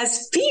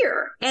has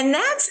fear. And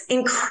that's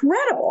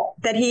incredible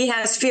that he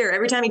has fear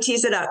every time he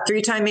tees it up.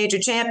 3-time major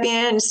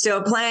champion,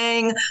 still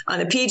playing on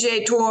the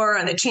PGA Tour,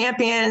 on the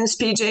Champions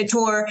PGA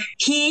Tour.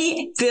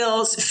 He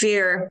feels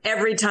fear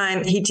every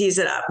time he tees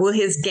it up. Will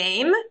his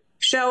game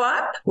show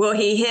up? Will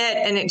he hit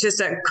and it just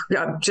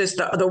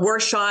the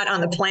worst shot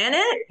on the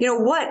planet?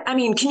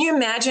 Can you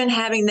imagine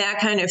having that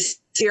kind of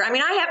fear? I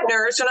mean, I have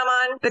nerves when I'm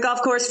on the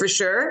golf course for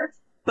sure.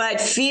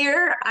 But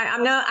fear, I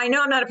know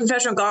I'm not a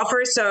professional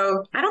golfer,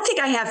 so I don't think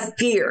I have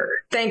fear.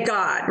 Thank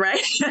God, right?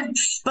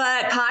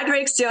 But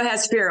Padraig still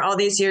has fear all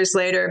these years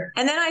later.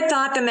 And then I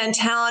thought the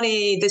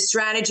mentality, the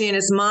strategy in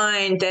his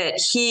mind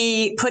that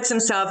he puts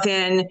himself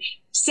in,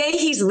 say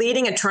he's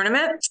leading a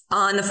tournament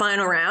in the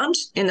final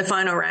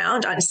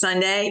round on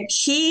Sunday,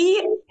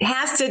 he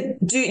has to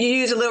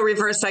use a little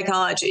reverse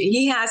psychology.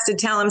 He has to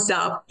tell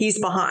himself he's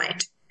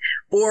behind.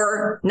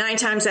 Or 9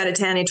 times out of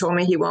 10, he told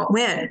me he won't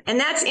win. And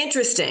that's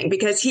interesting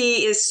because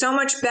he is so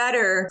much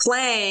better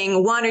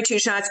playing 1 or 2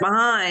 shots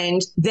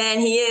behind than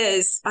he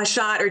is a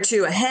shot or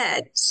 2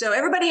 ahead. So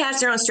everybody has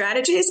their own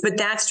strategies, but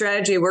that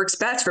strategy works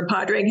best for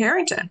Padraig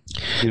Harrington.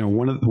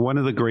 One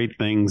of the great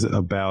things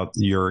about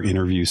your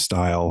interview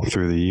style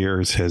through the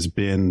years has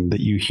been that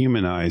you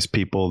humanize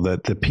people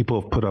that the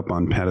people have put up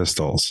on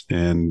pedestals.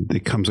 And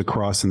it comes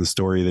across in the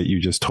story that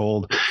you just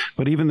told,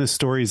 but even the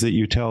stories that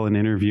you tell in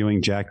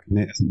interviewing Jack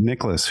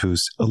Nicklaus,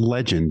 who's a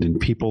legend, and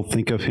people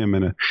think of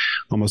him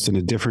almost in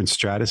a different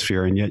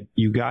stratosphere, and yet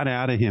you got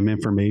out of him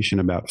information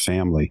about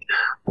family.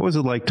 What was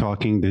it like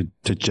talking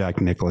to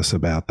Jack Nicklaus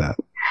about that?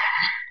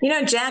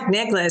 Jack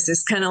Nicklaus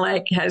is kind of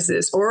has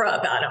this aura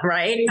about him,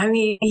 right? I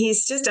mean,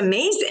 he's just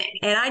amazing.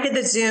 And I did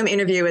the Zoom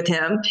interview with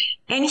him,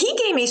 and he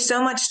gave me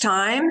so much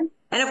time.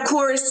 And of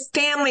course,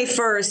 family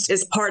first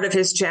is part of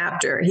his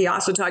chapter. He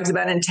also talks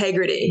about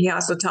integrity. He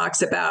also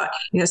talks about,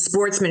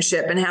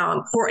 sportsmanship and how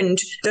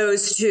important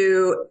those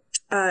 2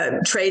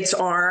 traits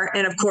are.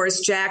 And of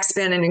course, Jack's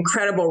been an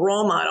incredible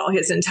role model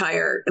his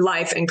entire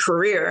life and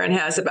career and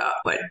has about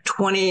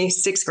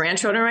 26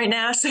 grandchildren right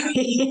now. So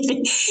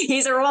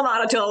he's a role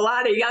model to a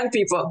lot of young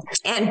people.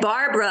 And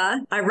Barbara,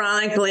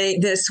 ironically,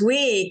 this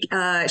week,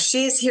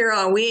 she's here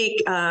all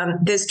week.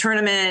 This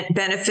tournament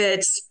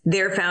benefits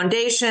their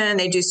foundation.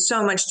 They do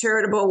so much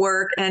charitable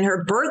work, and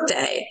her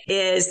birthday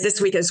is this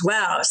week as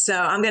well. So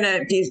I'm going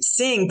to be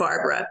seeing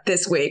Barbara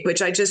this week,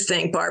 which I just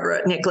think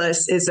Barbara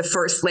Nicklaus is the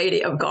first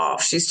lady of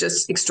golf. She's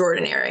just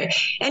extraordinary.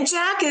 And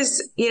Jack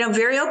is,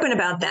 very open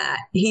about that.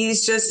 He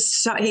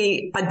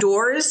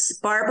adores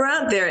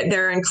Barbara.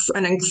 They're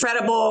an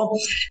incredible,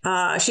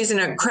 she's an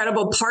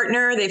incredible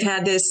partner. They've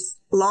had this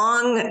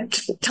long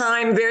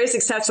time, very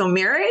successful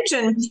marriage.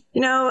 And,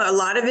 a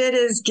lot of it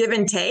is give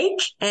and take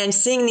and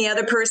seeing the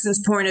other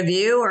person's point of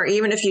view, or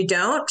even if you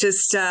don't,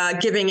 just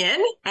giving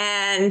in.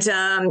 And,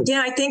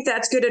 I think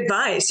that's good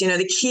advice.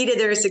 The key to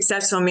their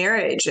successful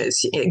marriage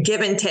is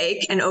give and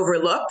take and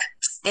overlook.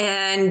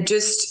 And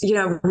just,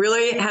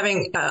 really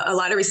having a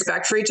lot of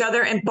respect for each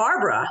other. And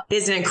Barbara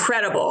is an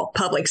incredible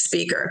public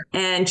speaker.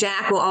 And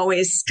Jack will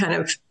always kind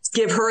of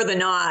give her the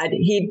nod.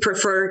 He'd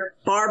prefer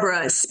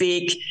Barbara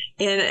speak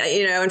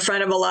in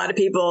front of a lot of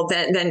people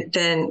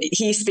than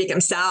he speak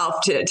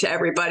himself to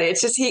everybody.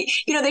 It's just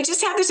they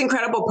just have this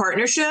incredible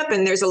partnership,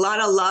 and there's a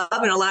lot of love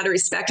and a lot of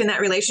respect in that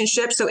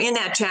relationship. So in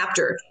that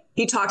chapter,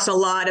 he talks a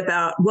lot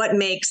about what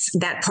makes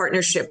that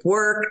partnership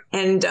work.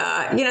 And,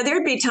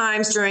 there'd be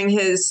times during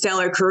his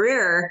stellar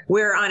career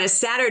where on a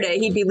Saturday,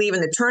 he'd be leaving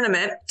the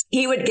tournament.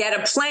 He would get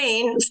a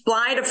plane,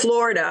 fly to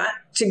Florida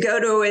to go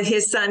to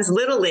his son's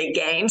Little League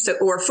game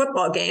or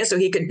football game so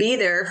he could be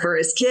there for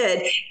his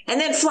kid, and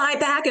then fly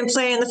back and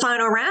play in the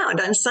final round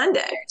on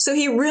Sunday. So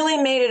he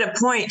really made it a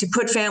point to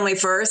put family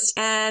first.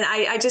 And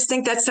I just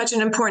think that's such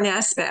an important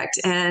aspect.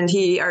 And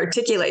he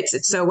articulates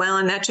it so well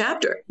in that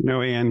chapter.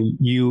 Ann,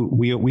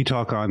 we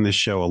talk on this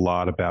show a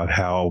lot about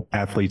how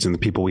athletes and the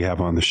people we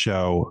have on the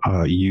show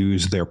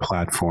use their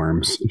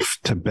platforms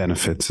to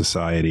benefit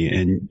society.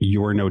 And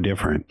you're no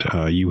different.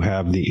 You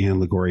have the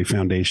Ann Ligouri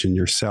Foundation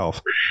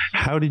yourself.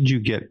 How did you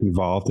get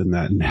involved in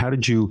that? And how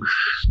did you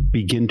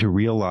begin to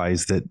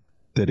realize that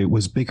it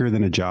was bigger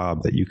than a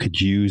job, that you could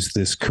use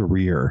this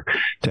career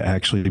to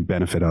actually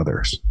benefit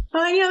others?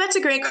 Well, that's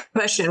a great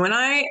question. When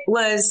I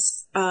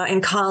was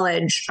in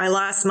college, I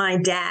lost my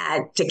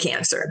dad to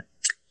cancer.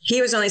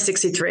 He was only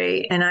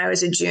 63 and I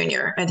was a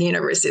junior at the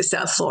University of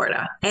South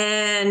Florida.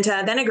 And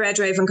then I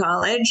graduated from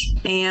college,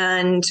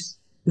 and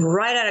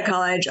right out of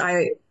college,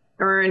 I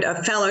earned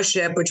a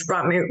fellowship, which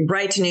brought me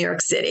right to New York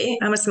City.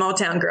 I'm a small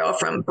town girl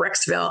from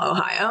Brecksville,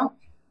 Ohio.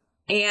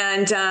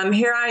 And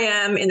here I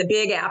am in the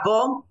Big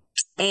Apple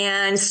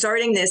and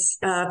starting this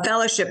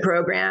fellowship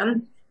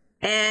program.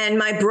 And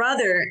my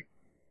brother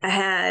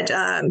had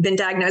been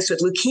diagnosed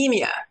with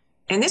leukemia.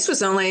 And this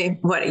was only,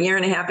 a year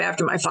and a half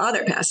after my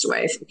father passed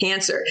away from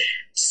cancer.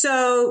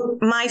 So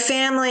my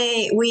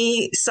family,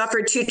 we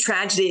suffered two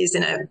tragedies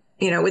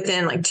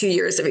within like 2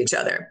 years of each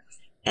other.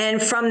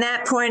 And from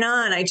that point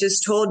on, I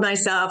just told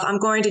myself, I'm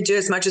going to do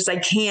as much as I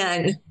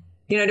can,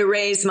 to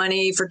raise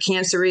money for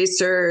cancer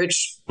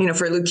research,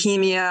 for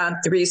leukemia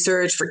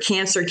research, for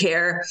cancer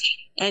care.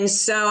 And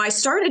so I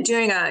started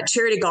doing a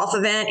charity golf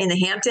event in the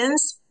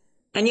Hamptons.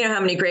 And you know how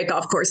many great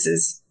golf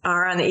courses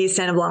are on the east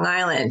end of Long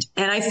Island.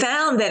 And I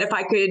found that if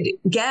I could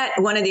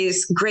get one of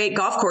these great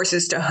golf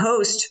courses to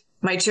host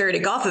my charity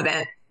golf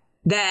event,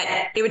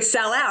 that it would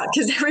sell out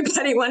because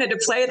everybody wanted to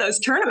play those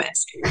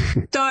tournaments.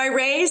 So I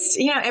raised,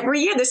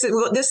 every year,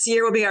 this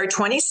year will be our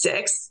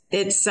 26th.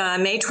 It's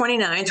May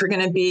 29th. We're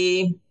going to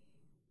be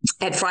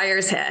at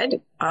Friar's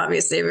Head,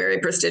 obviously a very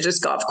prestigious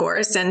golf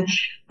course. And,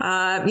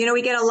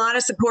 we get a lot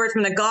of support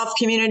from the golf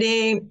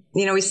community.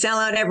 We sell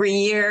out every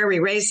year. We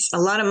raise a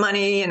lot of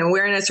money and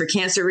awareness for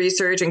cancer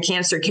research and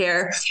cancer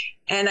care.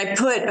 And I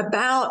put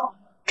about,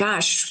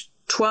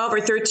 12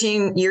 or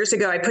 13 years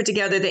ago, I put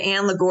together the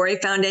Ann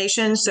Ligouri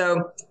Foundation.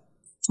 So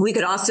we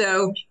could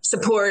also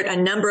support a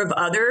number of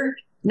other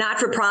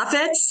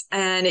not-for-profits.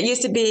 And it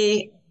used to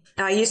be,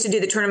 I used to do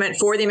the tournament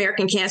for the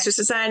American Cancer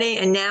Society.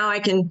 And now I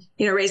can,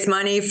 raise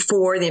money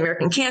for the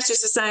American Cancer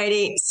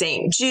Society,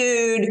 St.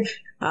 Jude,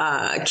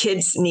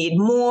 Kids Need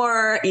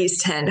More,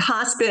 East End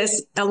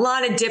Hospice, a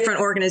lot of different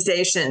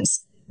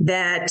organizations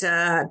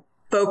that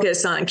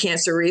focus on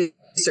cancer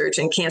research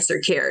and cancer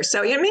care.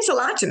 So it means a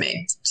lot to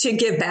me to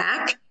give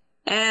back.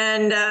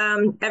 And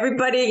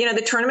everybody,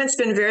 the tournament's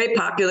been very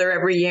popular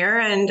every year.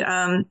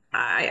 And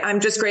I'm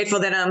just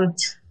grateful that I'm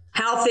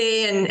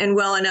healthy and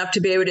well enough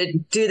to be able to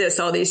do this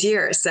all these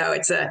years. So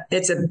it's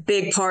a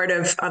big part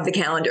of the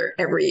calendar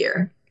every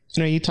year.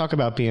 You talk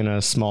about being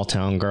a small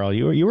town girl.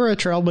 You were a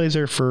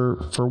trailblazer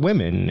for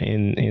women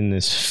in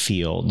this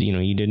field.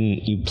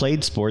 You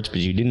played sports, but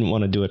you didn't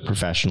want to do it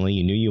professionally.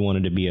 You knew you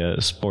wanted to be a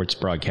sports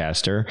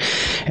broadcaster,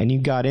 and you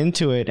got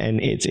into it.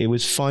 And it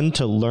was fun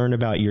to learn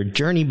about your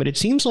journey. But it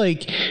seems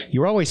like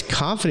you were always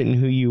confident in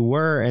who you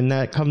were, and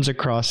that comes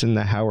across in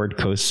the Howard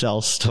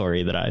Cossell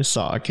story that I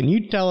saw. Can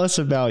you tell us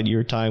about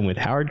your time with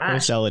Howard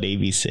Cossell at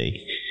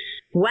ABC?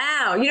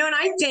 Wow. And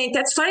I think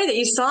that's funny that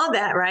you saw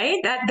that, right?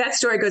 That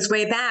story goes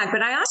way back.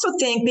 But I also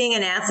think being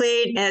an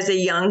athlete as a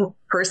young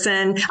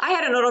person, I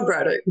had an older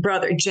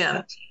brother,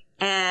 Jim,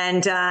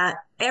 and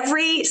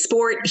every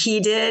sport he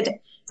did,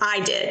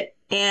 I did.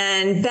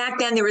 And back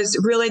then there was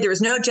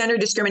no gender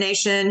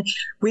discrimination.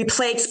 We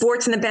played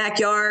sports in the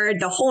backyard.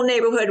 The whole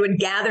neighborhood would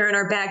gather in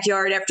our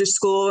backyard after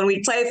school, and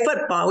we'd play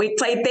football. We'd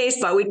play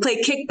baseball. We'd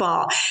play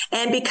kickball.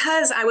 And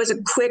because I was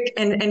a quick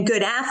and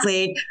good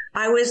athlete,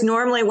 I was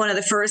normally one of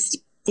the first,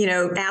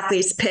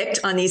 athletes picked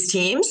on these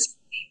teams.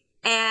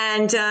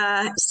 And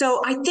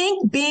so I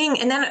think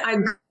and then I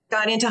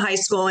got into high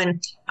school,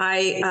 and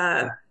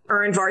I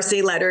earned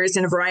varsity letters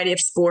in a variety of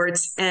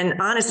sports. And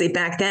honestly,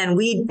 back then,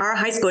 our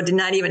high school did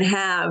not even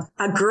have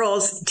a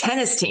girls'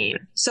 tennis team.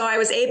 So I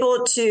was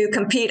able to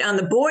compete on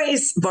the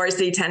boys'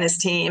 varsity tennis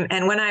team.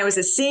 And when I was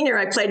a senior,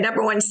 I played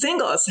number one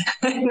singles.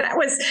 that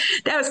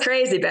was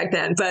crazy back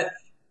then. But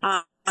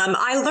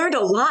I learned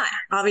a lot,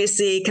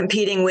 obviously,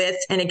 competing with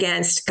and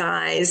against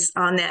guys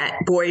on that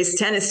boys'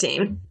 tennis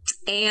team.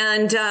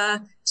 And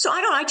so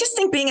I just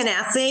think being an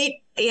athlete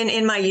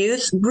in my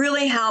youth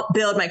really helped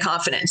build my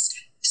confidence.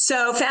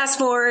 So fast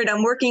forward,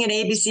 I'm working at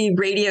ABC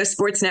Radio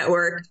Sports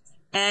Network,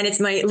 and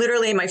it's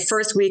literally my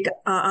first week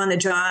on the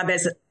job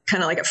as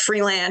kind of like a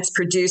freelance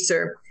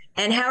producer.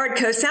 And Howard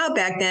Cossell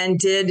back then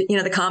did,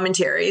 the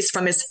commentaries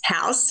from his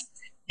house,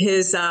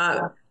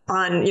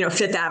 on,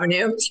 Fifth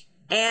Avenue.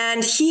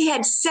 And he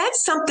had said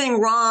something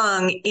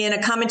wrong in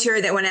a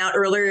commentary that went out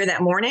earlier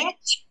that morning.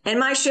 And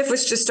my shift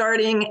was just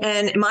starting,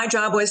 and my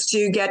job was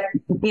to get,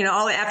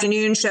 all the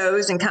afternoon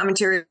shows and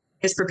commentary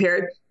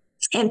prepared.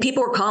 And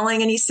people were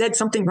calling, and he said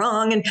something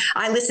wrong, and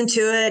I listened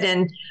to it,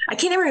 and I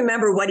can't even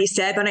remember what he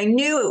said, but I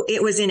knew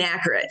it was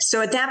inaccurate.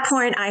 So at that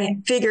point, I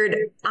figured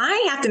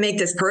I have to make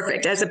this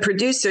perfect. As a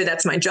producer,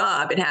 that's my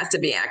job. It has to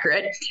be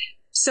accurate.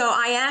 So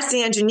I asked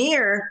the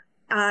engineer,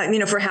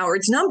 for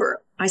Howard's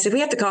number. I said,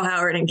 we have to call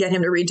Howard and get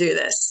him to redo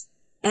this.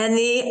 And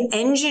the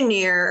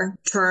engineer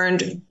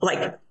turned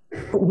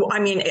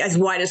as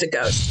white as a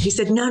ghost. He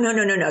said, no,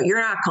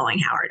 you're not calling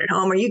Howard at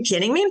home. Are you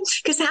kidding me?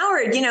 Because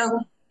Howard,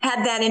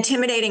 had that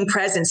intimidating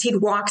presence. He'd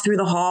walk through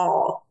the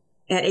hall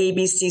at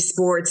ABC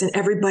Sports and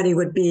everybody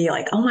would be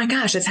like, oh my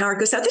gosh, that's Howard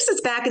Cossell. This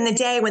is back in the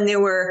day when there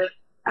were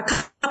a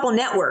couple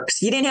networks.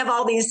 You didn't have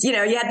all these, you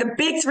had the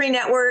big three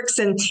networks,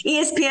 and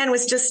ESPN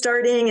was just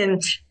starting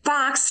and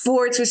Fox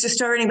Sports was just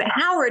starting. But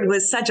Howard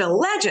was such a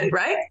legend,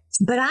 right?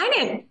 But I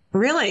didn't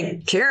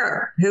really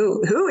care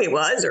who he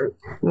was or,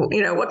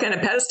 what kind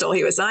of pedestal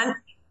he was on.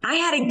 I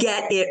had to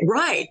get it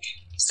right.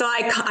 So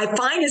I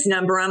find his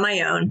number on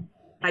my own.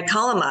 I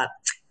call him up.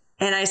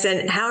 And I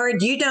said,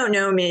 Howard, you don't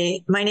know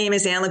me. My name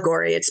is Ann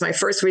Ligouri. It's my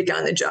first week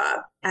on the job.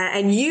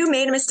 And you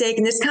made a mistake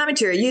in this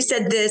commentary. You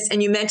said this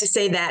and you meant to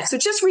say that. So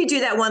just redo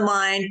that one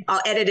line.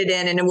 I'll edit it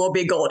in and it will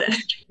be golden.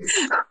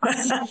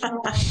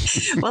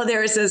 Well,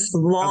 there was this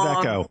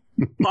long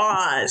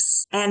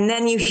pause. And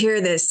then you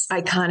hear this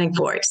iconic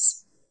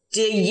voice.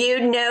 Do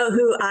you know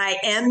who I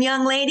am,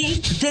 young lady?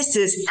 This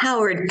is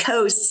Howard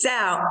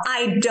Cossell.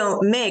 I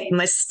don't make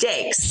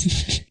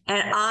mistakes.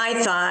 And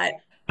I thought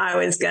I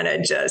was going to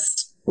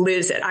just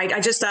lose it.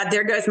 I just thought,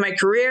 there goes my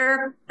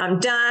career. I'm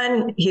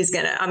done.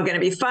 I'm going to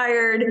be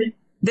fired.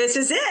 This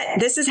is it.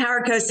 This is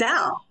Howard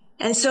Cossell.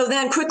 And so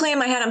then quickly in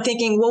my head, I'm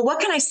thinking, well, what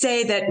can I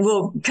say that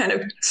will kind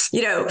of,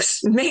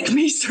 make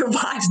me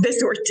survive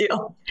this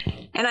ordeal?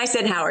 And I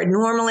said, Howard,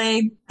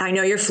 normally I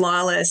know you're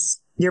flawless.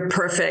 You're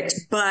perfect.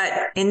 But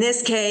in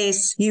this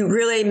case, you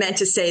really meant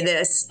to say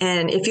this.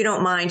 And if you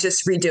don't mind,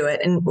 just redo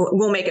it and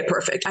we'll make it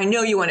perfect. I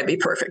know you want to be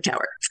perfect,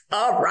 Howard.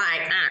 All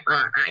right.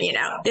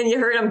 And you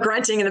heard him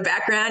grunting in the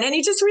background and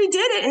he just redid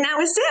it. And that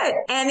was it.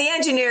 And the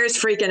engineer is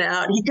freaking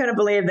out. He couldn't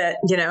believe that,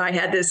 I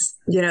had this,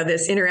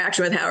 this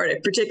interaction with Howard.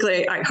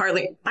 Particularly,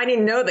 I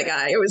didn't know the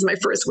guy. It was my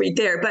first week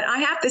there. But I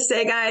have to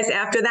say, guys,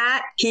 after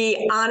that,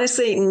 he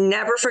honestly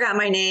never forgot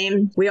my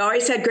name. We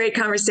always had great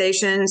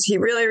conversations. He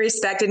really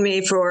respected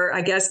me for,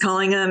 I guess,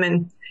 calling him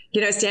and,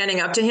 standing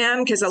up to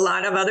him, because a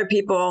lot of other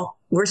people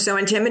were so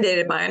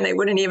intimidated by him, they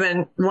wouldn't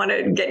even want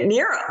to get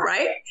near him,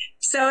 right?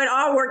 So it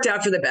all worked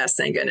out for the best,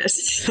 thank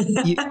goodness.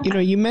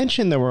 You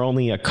mentioned there were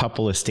only a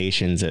couple of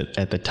stations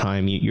at the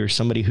time. You're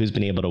somebody who's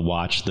been able to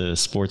watch the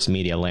sports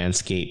media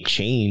landscape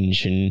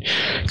change and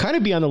kind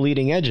of be on the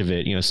leading edge of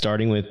it,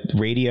 starting with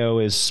radio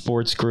as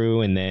sports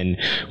grew, and then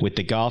with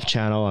the Golf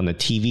Channel on the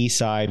TV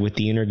side with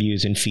the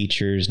interviews and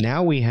features.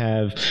 Now we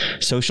have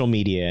social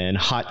media and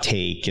hot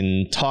take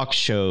and talk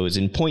shows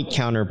and point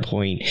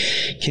counterpoint.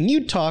 Can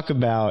you talk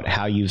about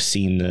how you've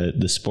seen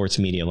the sports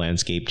media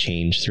landscape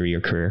change through your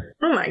career?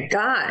 Oh my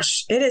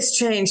gosh, it has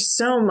changed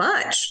so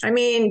much. I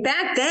mean,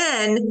 back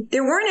then,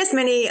 there weren't as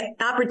many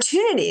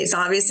opportunities,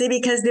 obviously,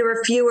 because there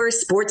were fewer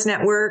sports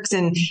networks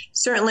and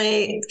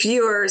certainly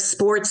fewer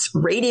sports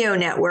radio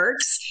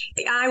networks.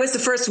 I was the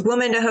first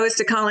woman to host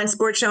a call-in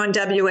sports show on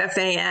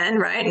WFAN,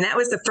 right? And that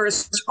was the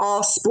first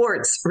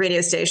all-sports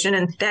radio station.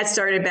 And that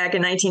started back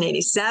in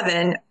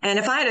 1987. And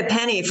if I had a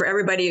penny for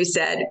everybody who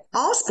said,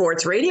 all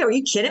sports radio, are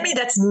you kidding me?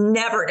 That's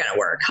never going to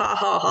work. Ha,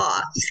 ha,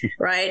 ha.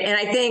 Right? And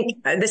I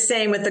think the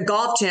same with the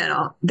Golf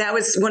Channel. That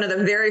was one of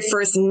the very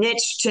first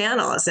niche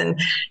channels. And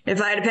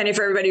if I had a penny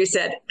for everybody who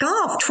said,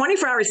 golf,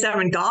 24 hours,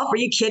 7 golf, are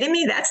you kidding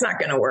me? That's not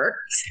going to work.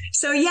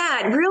 So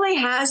yeah, it really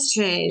has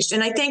changed.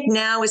 And I think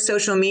now with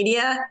social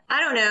media, I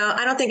don't know.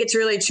 I don't think it's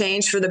really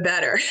changed for the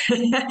better. I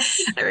mean,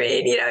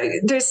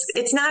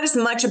 it's not as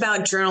much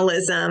about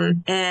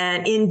journalism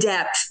and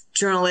in-depth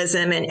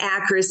journalism and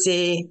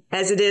accuracy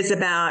as it is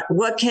about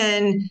what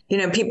can,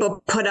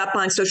 people put up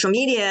on social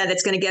media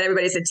that's going to get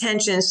everybody's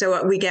attention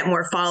so we get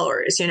more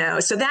followers,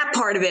 So that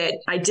part of it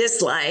I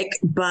dislike.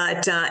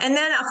 But, and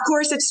then of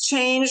course it's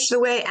changed the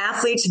way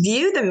athletes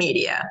view the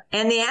media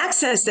and the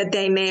access that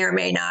they may or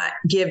may not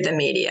give the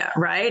media,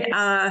 right?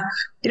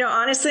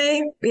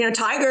 Honestly,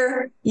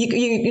 Tiger,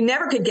 you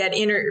never could get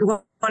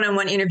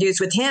one-on-one interviews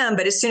with him.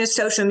 But as soon as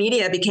social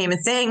media became a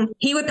thing,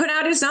 he would put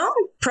out his own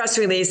press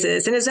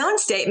releases and his own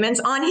statements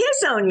on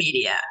his own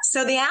media.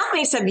 So the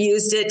athletes have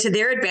used it to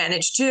their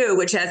advantage too,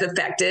 which has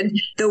affected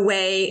the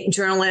way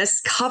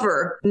journalists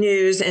cover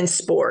news and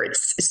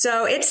sports.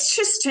 So it's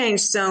just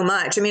changed so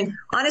much. I mean,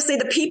 honestly,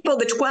 the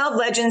 12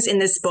 legends in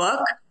this book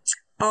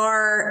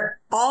are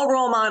all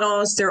role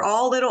models. They're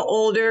all a little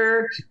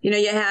older.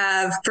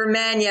 For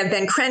men, you have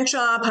Ben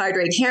Crenshaw,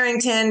 Padraig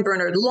Harrington,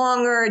 Bernard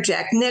Longer,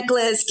 Jack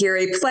Nicklaus,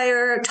 Gary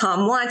Player,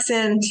 Tom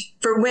Watson.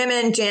 For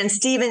women, Jan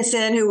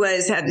Stevenson, who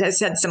has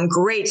had some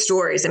great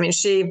stories. I mean,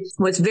 she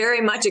was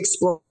very much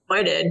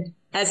exploited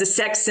as a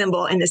sex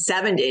symbol in the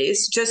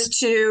 70s, just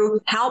to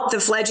help the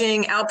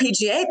fledgling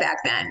LPGA back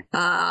then.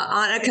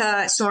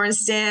 Annika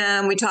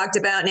Sorenstam, we talked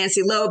about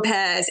Nancy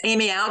Lopez,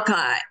 Amy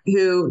Alcott,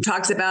 who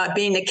talks about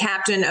being the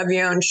captain of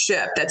your own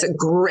ship. That's a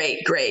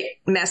great, great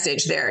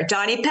message there.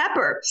 Dottie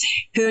Pepper,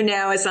 who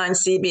now is on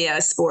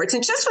CBS Sports.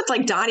 And just with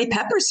like Dottie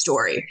Pepper's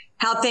story,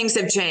 how things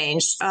have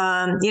changed.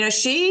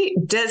 She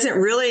doesn't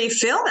really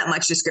feel that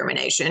much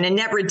discrimination and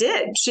never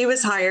did. She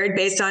was hired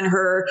based on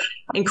her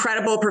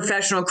incredible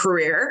professional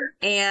career.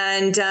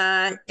 And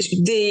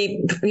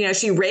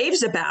she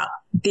raves about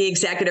the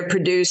executive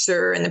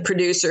producer and the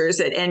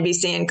producers at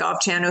NBC and Golf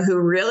Channel who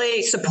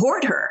really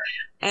support her.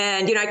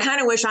 And, I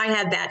kind of wish I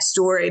had that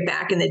story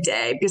back in the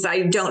day, because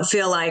I don't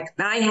feel like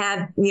I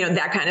had,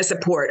 that kind of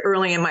support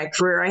early in my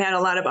career. I had a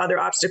lot of other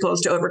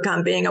obstacles to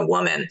overcome being a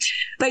woman.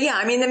 But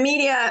yeah, the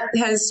media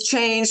has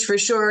changed for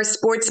sure.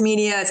 Sports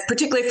media,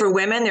 particularly for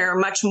women, there are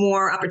much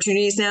more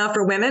opportunities now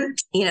for women,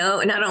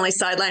 not only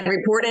sideline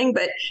reporting,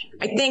 but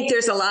I think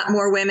there's a lot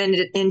more women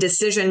in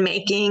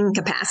decision-making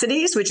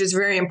capacities, which is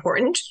very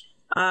important.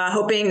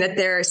 Hoping that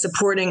they're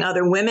supporting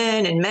other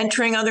women and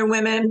mentoring other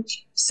women.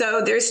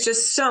 So there's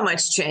just so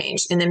much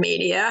change in the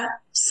media,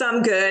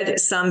 some good,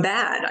 some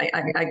bad.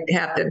 I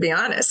have to be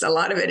honest. A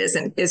lot of it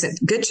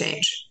isn't good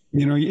change.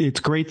 It's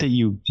great that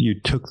you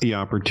took the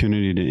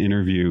opportunity to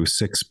interview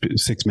six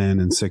men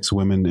and 6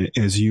 women.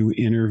 As you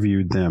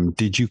interviewed them,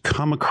 did you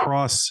come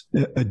across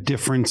a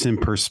difference in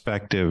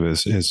perspective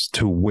as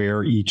to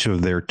where each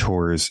of their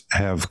tours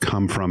have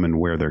come from and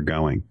where they're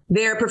going?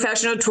 Their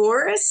professional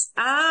tours?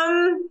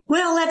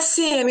 Well, let's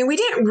see. We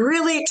didn't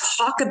really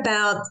talk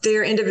about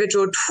their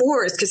individual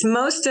tours because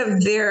most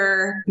of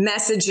their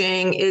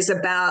messaging is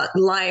about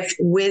life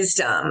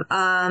wisdom.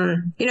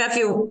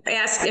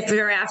 If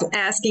you're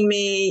asking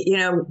me,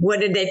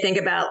 what did they think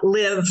about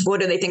LIV? What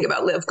do they think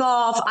about LIV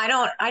Golf? I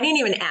didn't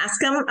even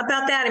ask them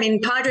about that.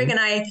 Padraig and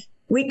I,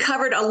 we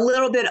covered a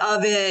little bit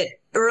of it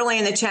early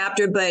in the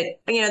chapter, but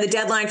the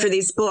deadline for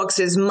these books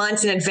is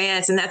months in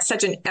advance, and that's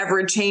such an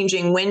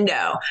ever-changing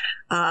window.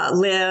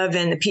 LIV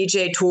and the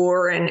PGA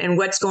Tour and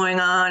what's going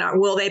on.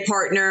 Will they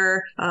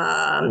partner?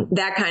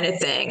 That kind of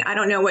thing. I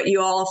don't know what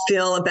you all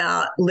feel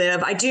about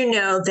LIV. I do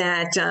know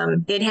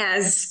that it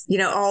has,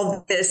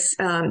 all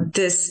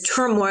this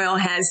turmoil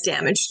has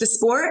damaged the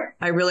sport.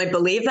 I really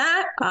believe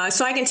that.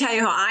 So I can tell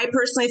you how I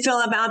personally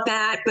feel about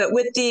that. But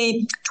with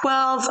the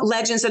 12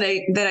 legends that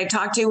I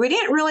talked to, we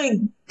didn't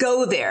really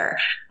go there.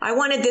 I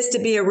wanted this to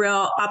be a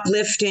real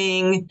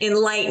uplifting,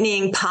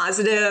 enlightening,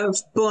 positive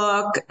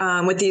book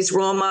with these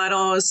role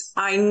models.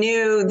 I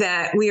knew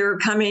that we were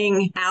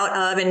coming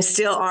out of and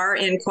still are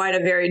in quite a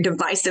very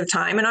divisive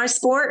time in our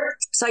sport.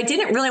 So I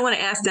didn't really want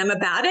to ask them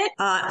about it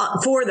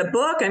for the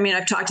book.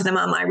 I've talked to them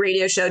on my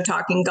radio show,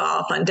 Talking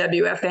Golf on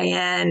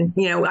WFAN.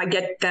 I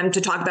get them to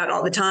talk about it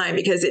all the time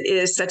because it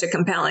is such a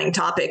compelling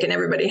topic and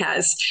everybody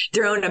has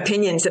their own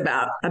opinions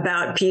about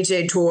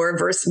PGA Tour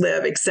versus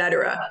LIV, et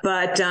cetera.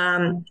 But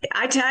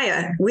I tell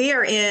you, we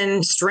are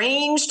in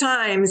strange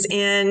times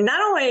in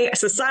not only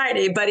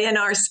society, but in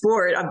our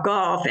sport of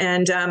golf.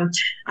 And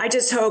I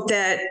just hope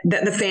that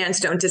the fans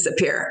don't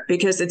disappear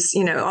because it's,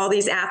 all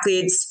these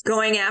athletes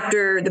going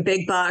after the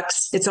big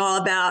bucks. It's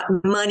all about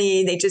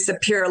money. They just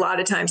appear a lot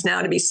of times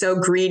now to be so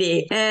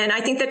greedy. And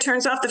I think that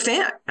turns off the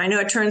fan. I know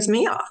it turns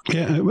me off.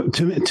 Yeah.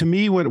 To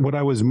me, what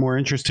I was more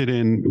interested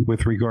in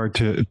with regard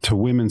to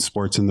women's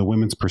sports and the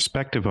women's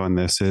perspective on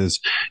this is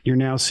you're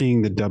now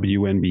seeing the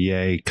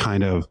WNBA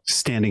kind of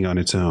standing on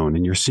its own,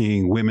 and you're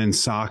seeing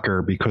women's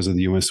soccer because of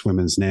the U.S.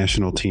 women's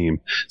national team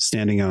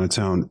standing on its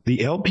own. The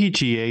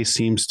LPGA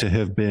seems to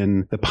have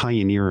been the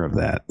pioneer of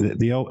that.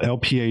 The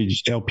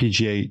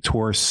LPGA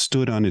Tour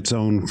stood on its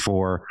own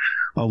for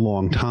a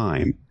long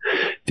time.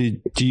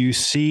 Do you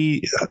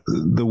see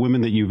the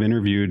women that you've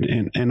interviewed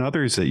and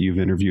others that you've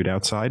interviewed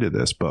outside of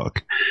this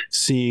book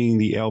seeing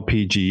the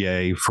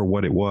LPGA for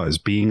what it was,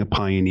 being a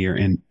pioneer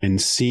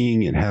and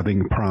seeing it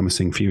having a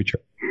promising future?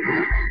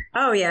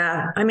 Oh,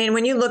 yeah.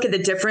 When you look at the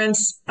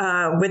difference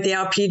with the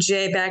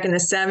LPGA back in the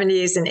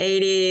 70s and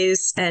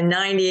 80s and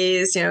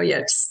 90s, you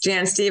had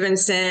Jan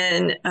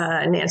Stevenson,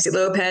 Nancy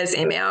Lopez,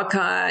 Amy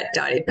Alcott,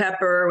 Dottie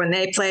Pepper when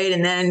they played,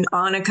 and then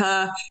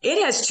Annika.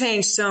 It has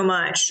changed so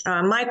much.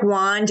 Mike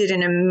Wan did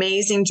an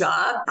amazing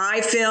job, I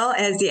feel,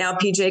 as the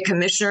LPGA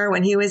commissioner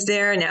when he was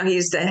there. Now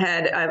he's the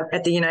head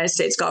at the United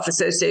States Golf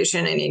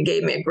Association, and he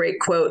gave me a great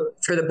quote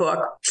for the book.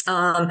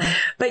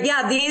 But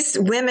yeah, these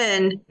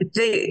women,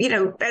 they,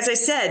 as I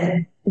said,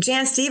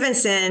 Jan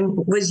Stevenson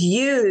was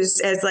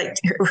used as like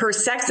her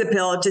sex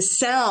appeal to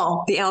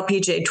sell the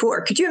LPGA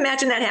Tour. Could you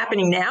imagine that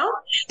happening now?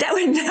 That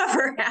would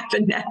never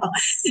happen now.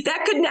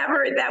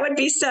 That would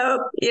be so,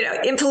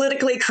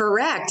 impolitically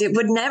correct. It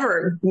would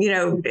never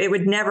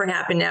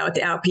happen now at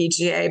the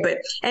LPGA.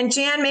 And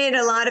Jan made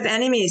a lot of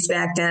enemies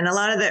back then. A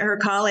lot of her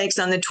colleagues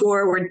on the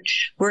tour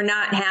were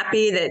not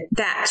happy that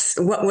that's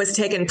what was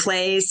taking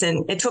place.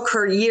 And it took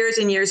her years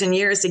and years and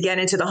years to get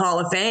into the Hall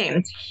of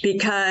Fame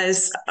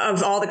because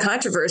of all the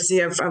controversy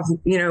of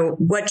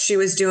what she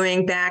was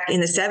doing back in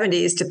the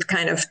 70s to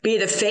kind of be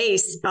the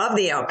face of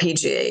the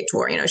LPGA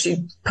Tour.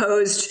 She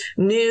posed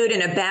nude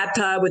in a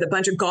bathtub with a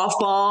bunch of golf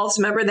balls.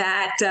 Remember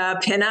that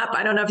pinup?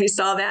 I don't know if you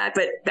saw that,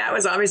 but that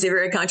was obviously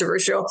very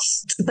controversial.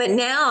 But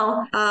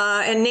now,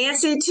 and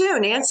Nancy too.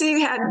 Nancy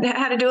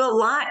had to do a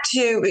lot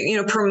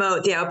to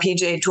promote the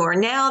LPGA Tour.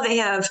 Now they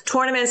have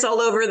tournaments all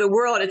over the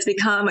world. It's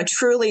become a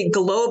truly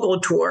global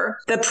tour.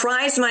 The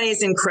prize money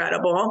is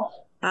incredible.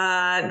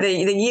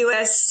 The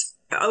U.S.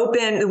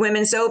 Open, the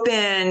Women's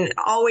Open,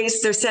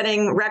 always they're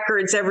setting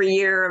records every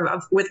year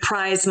with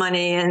prize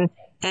money and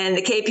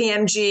the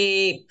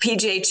KPMG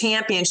PGA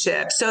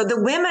Championship. So the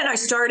women are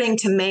starting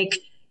to make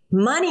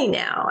money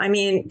now. I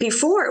mean,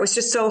 before it was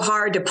just so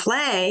hard to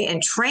play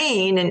and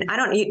train, and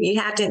you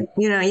had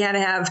to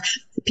have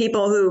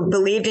people who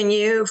believed in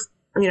you,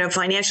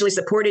 financially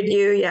supported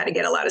you. You had to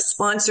get a lot of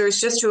sponsors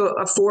just to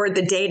afford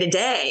the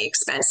day-to-day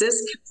expenses.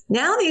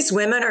 Now these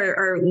women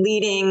are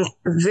leading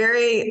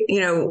very,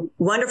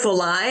 wonderful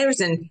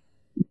lives, and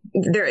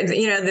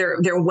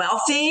they're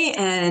wealthy,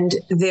 and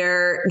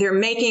they're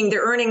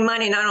earning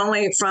money not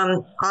only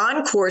from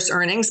on-course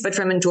earnings, but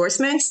from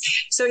endorsements.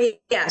 So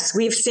yes,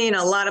 we've seen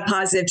a lot of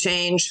positive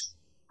change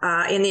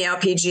in the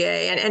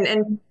LPGA,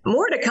 and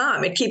more to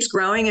come. It keeps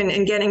growing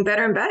and getting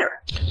better and better.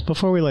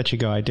 Before we let you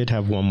go, I did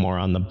have one more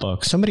on the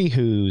book. Somebody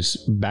whose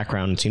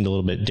background seemed a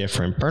little bit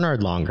different,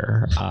 Bernard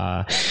Longer.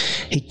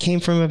 He came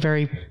from a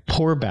very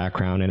poor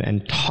background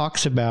and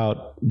talks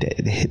about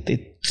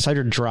it sort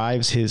of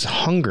drives his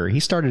hunger. He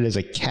started as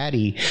a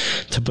caddy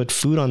to put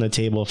food on the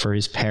table for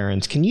his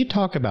parents. Can you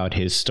talk about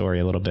his story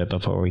a little bit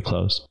before we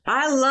close?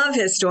 I love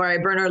his story,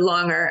 Bernard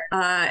Longer.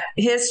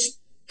 His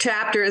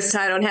chapter is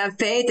titled "Have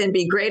Faith and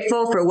Be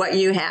Grateful for What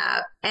You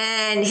Have."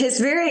 And his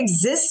very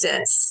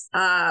existence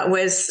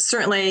was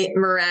certainly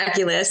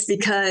miraculous,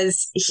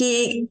 because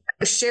he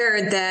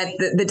shared that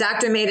the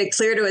doctor made it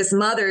clear to his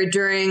mother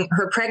during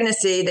her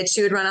pregnancy that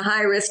she would run a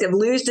high risk of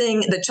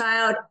losing the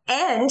child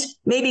and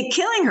maybe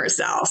killing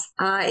herself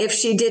if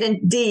she did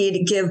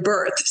indeed give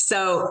birth.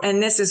 So,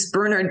 and this is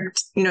Bernard,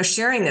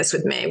 sharing this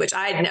with me, which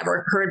I'd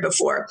never heard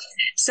before.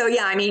 So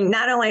yeah, I mean,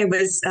 not only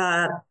was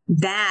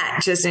that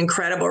just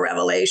incredible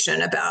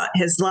revelation about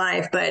his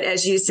life, but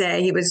as you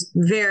say, he was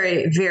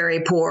very,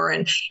 very poor.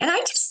 And I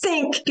just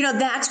think,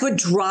 that's what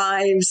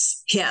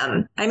drives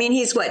him. I mean,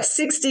 he's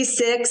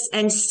 66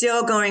 and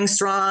still going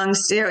strong,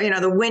 still,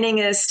 the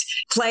winningest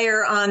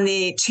player on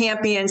the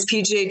Champions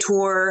PGA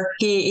Tour.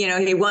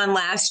 He won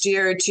last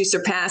year to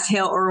surpass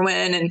Hale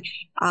Irwin. And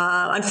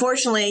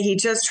unfortunately, he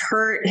just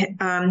hurt. He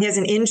has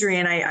an injury,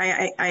 and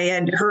I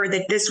had heard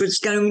that this was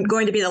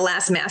going to be the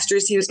last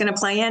Masters he was going to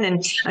play in.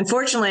 And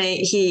unfortunately,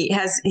 he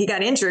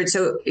got injured,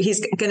 so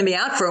he's going to be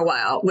out for a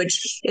while,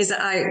 which is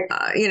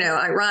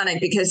ironic,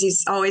 because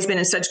he's always been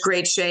in such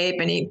great shape,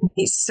 and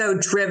he's so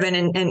driven,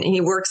 and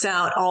he works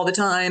out all the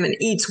time and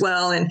eats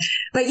well.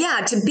 But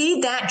yeah, to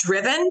be that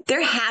driven,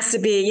 there has to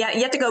be, you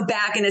have to go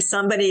back into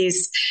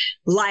somebody's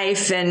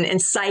life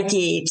and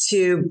psyche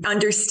to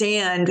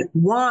understand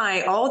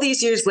why all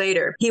these years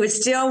later, he would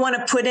still want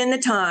to put in the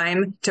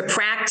time to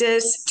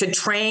practice, to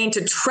train,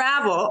 to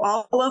travel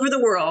all over the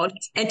world,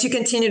 and to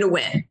continue to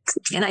win.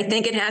 And I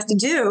think it has to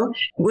do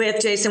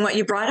with, Jason, what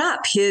you brought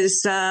up,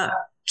 his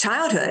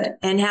childhood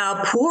and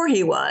how poor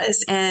he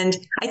was. And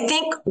I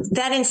think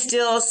that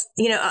instills,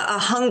 a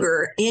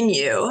hunger in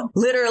you,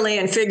 literally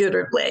and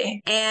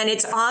figuratively. And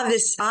it's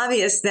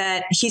obvious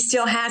that he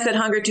still has that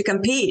hunger to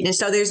compete. And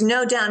so there's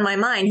no doubt in my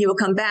mind he will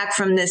come back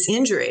from this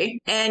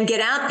injury and get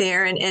out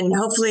there and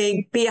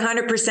hopefully be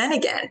 100%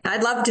 again.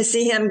 I'd love to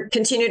see him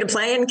continue to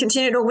play and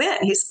continue to win.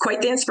 He's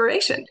quite the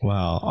inspiration.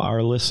 Well,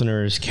 our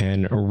listeners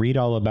can read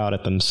all about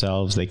it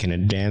themselves. They can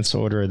advance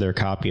order their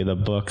copy of the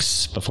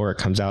books before it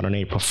comes out on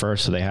April 1st,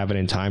 so they have it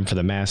in time for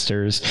the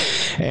Masters.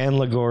 Ann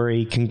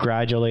Ligouri,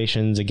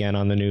 congratulations again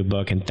on the new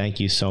book, and thank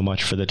you so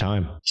much for the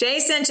time.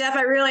 Jason, Jeff,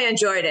 I really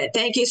enjoyed it.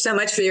 Thank you so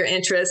much for your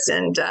interest,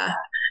 and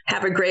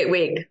have a great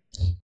week.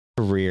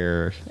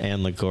 Career Ann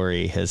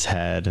Ligouri has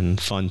had, and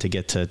fun to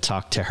get to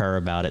talk to her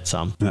about it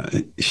some.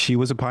 She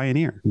was a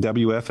pioneer.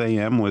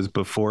 WFAM was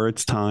before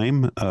its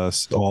time,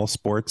 all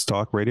sports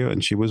talk radio,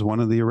 and she was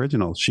one of the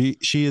originals. She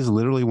is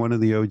literally one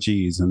of the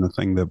OGs in the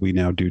thing that we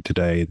now do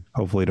today.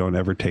 Hopefully don't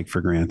ever take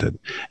for granted.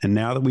 And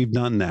now that we've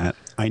done that,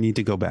 I need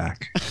to go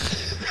back.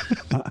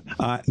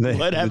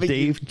 The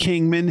Dave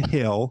Kingman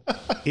Hill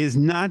is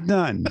not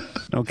done.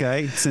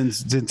 Okay,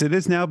 since it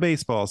is now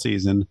baseball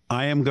season,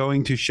 I am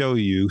going to show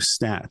you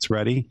stats.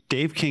 Ready?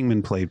 Dave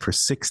Kingman played for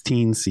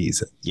 16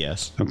 seasons.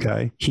 Yes.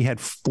 Okay, he had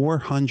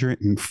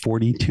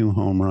 442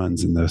 home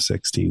runs in those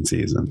 16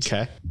 seasons.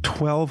 Okay,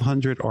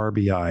 1,200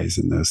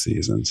 RBIs in those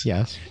seasons.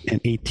 Yes,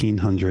 and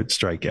 1,800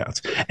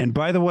 strikeouts. And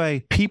by the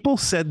way, people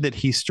said that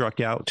he struck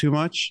out too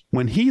much.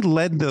 When he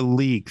led the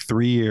league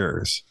 3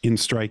 years in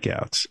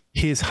strikeouts,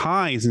 his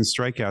highs in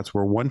strikeouts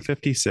were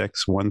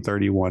 156,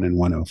 131, and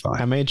 105.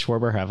 How many did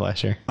Schwarber have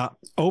last year?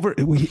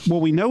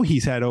 We know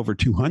he's had over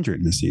 200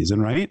 in the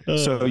season, right?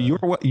 So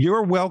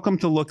you're welcome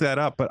to look that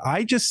up. But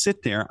I just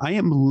sit there. I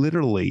am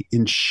literally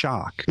in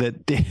shock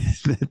that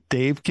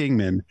Dave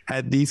Kingman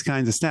had these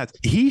kinds of stats.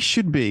 He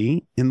should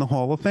be in the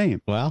Hall of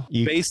Fame. Well,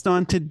 based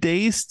on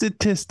today's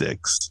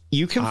statistics,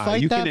 you can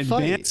fight you that can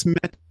fight. advance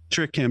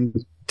metric him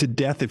to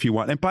death if you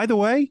want. And by the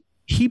way,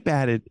 he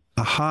batted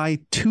a high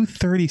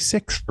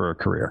 236 for a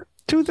career.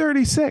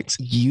 236.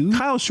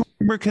 Kyle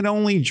Schwarber can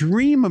only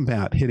dream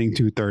about hitting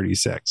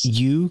 236.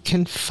 You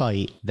can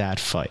fight that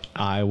fight.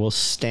 I will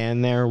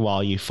stand there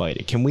while you fight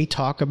it. Can we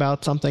talk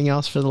about something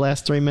else for the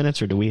last 3 minutes,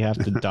 or do we have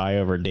to die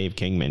over Dave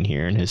Kingman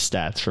here and his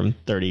stats from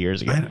 30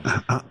 years ago?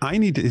 I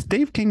need to. Is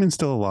Dave Kingman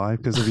still alive?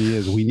 Because if he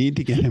is, we need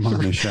to get him on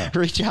the show.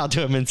 Reach out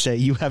to him and say,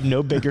 you have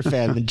no bigger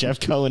fan than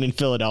Jeff Cohen in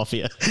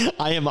Philadelphia.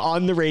 I am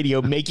on the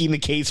radio making the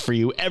case for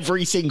you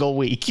every single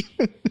week.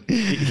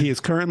 He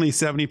is currently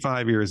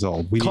 75 years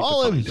old. We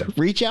Call him.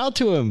 Reach out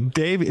to him.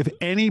 Dave, if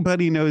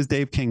anybody knows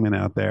Dave Kingman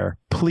out there,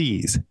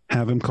 please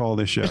have him call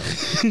the show.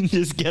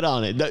 Just get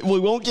on it. We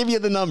won't give you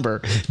the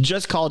number.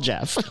 Just call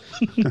Jeff.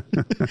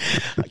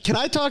 Can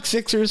I talk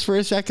Sixers for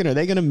a second? Are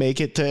they going to make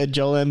it to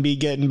Joel Embiid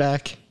getting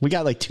back? We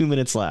got like 2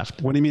 minutes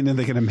left. What do you mean they're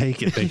going to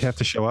make it? They have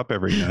to show up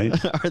every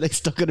night. Are they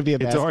still going to be a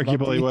basketball It's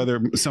arguably team?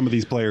 whether some of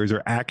these players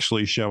are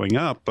actually showing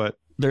up, but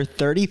they're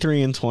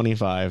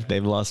 33-25.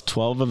 They've lost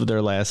 12 of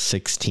their last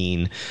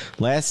 16.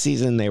 Last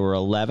season, they were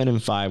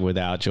 11-5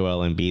 without Joel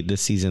Embiid.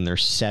 This season, they're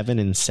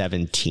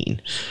 7-17.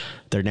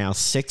 They're now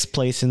 6th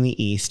place in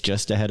the East,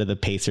 just ahead of the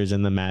Pacers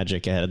and the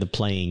Magic ahead of the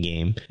playing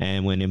game.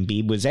 And when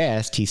Embiid was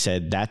asked, he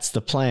said, that's the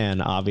plan.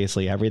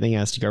 Obviously, everything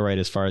has to go right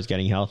as far as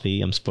getting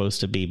healthy. I'm supposed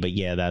to be, but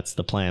yeah, that's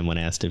the plan when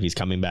asked if he's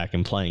coming back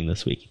and playing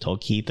this week. He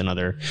told Keith and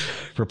other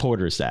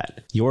reporters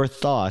that. Your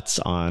thoughts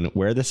on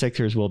where the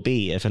Sixers will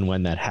be if and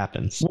when that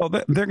happens? Well,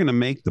 they're going to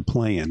make the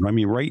play-in. I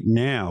mean, right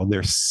now,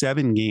 they're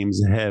 7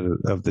 games ahead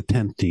of the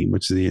 10th team,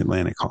 which is the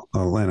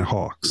Atlanta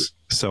Hawks.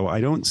 So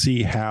I don't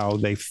see how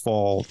they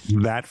fall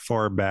that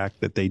far back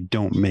that they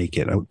don't make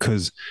it,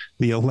 because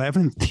the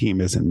 11th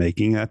team isn't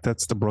making it.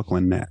 That's the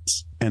Brooklyn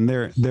Nets. And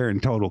they're in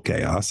total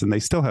chaos, and they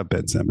still have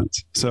Ben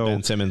Simmons. So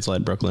Ben Simmons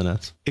led Brooklyn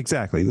Nets.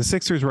 Exactly. The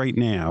Sixers right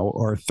now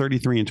are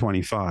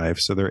 33-25,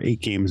 so they're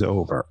 8 games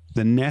over.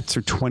 The Nets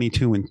are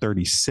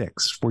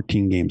 22-36,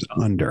 14 games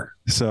under.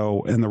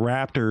 So, and the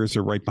Raptors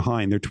are right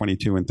behind. They're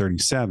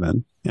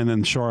 22-37. And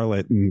then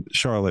Charlotte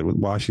with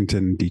Washington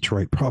and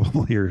Detroit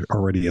probably are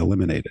already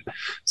eliminated.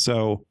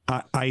 So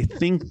I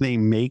think they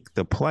make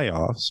the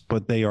playoffs,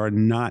 but they are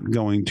not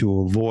going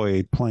to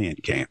avoid play-in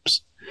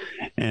games.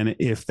 And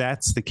if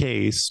that's the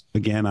case,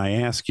 again, I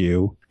ask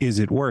you, is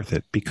it worth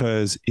it?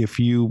 Because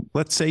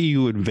let's say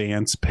you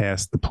advance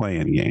past the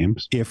play-in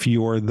games, if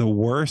you're the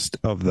worst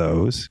of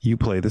those, you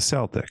play the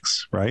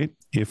Celtics, right?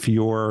 If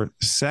you're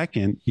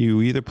second,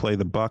 you either play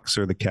the Bucks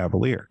or the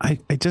Cavaliers. I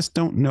just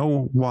don't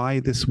know why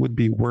this would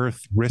be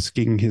worth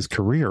risking his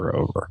career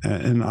over.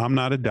 And I'm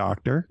not a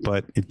doctor,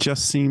 but it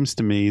just seems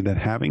to me that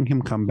having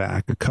him come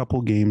back a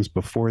couple games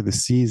before the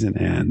season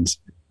ends,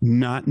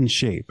 not in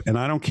shape. And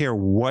I don't care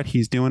what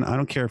he's doing. I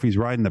don't care if he's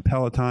riding the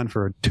Peloton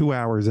for 2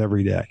 hours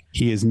every day.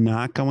 He is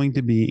not going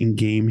to be in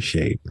game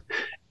shape.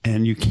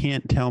 And you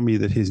can't tell me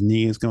that his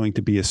knee is going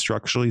to be as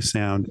structurally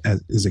sound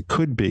as it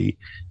could be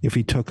if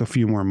he took a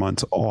few more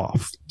months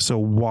off. So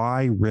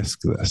why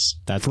risk this?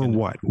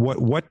 What?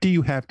 What do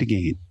you have to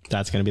gain?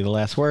 That's going to be the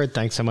last word.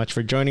 Thanks so much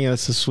for joining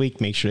us this week.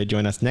 Make sure to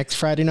join us next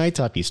Friday night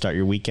to help you start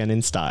your weekend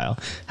in style.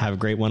 Have a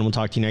great one. We'll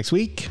talk to you next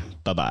week.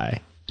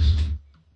 Bye-bye.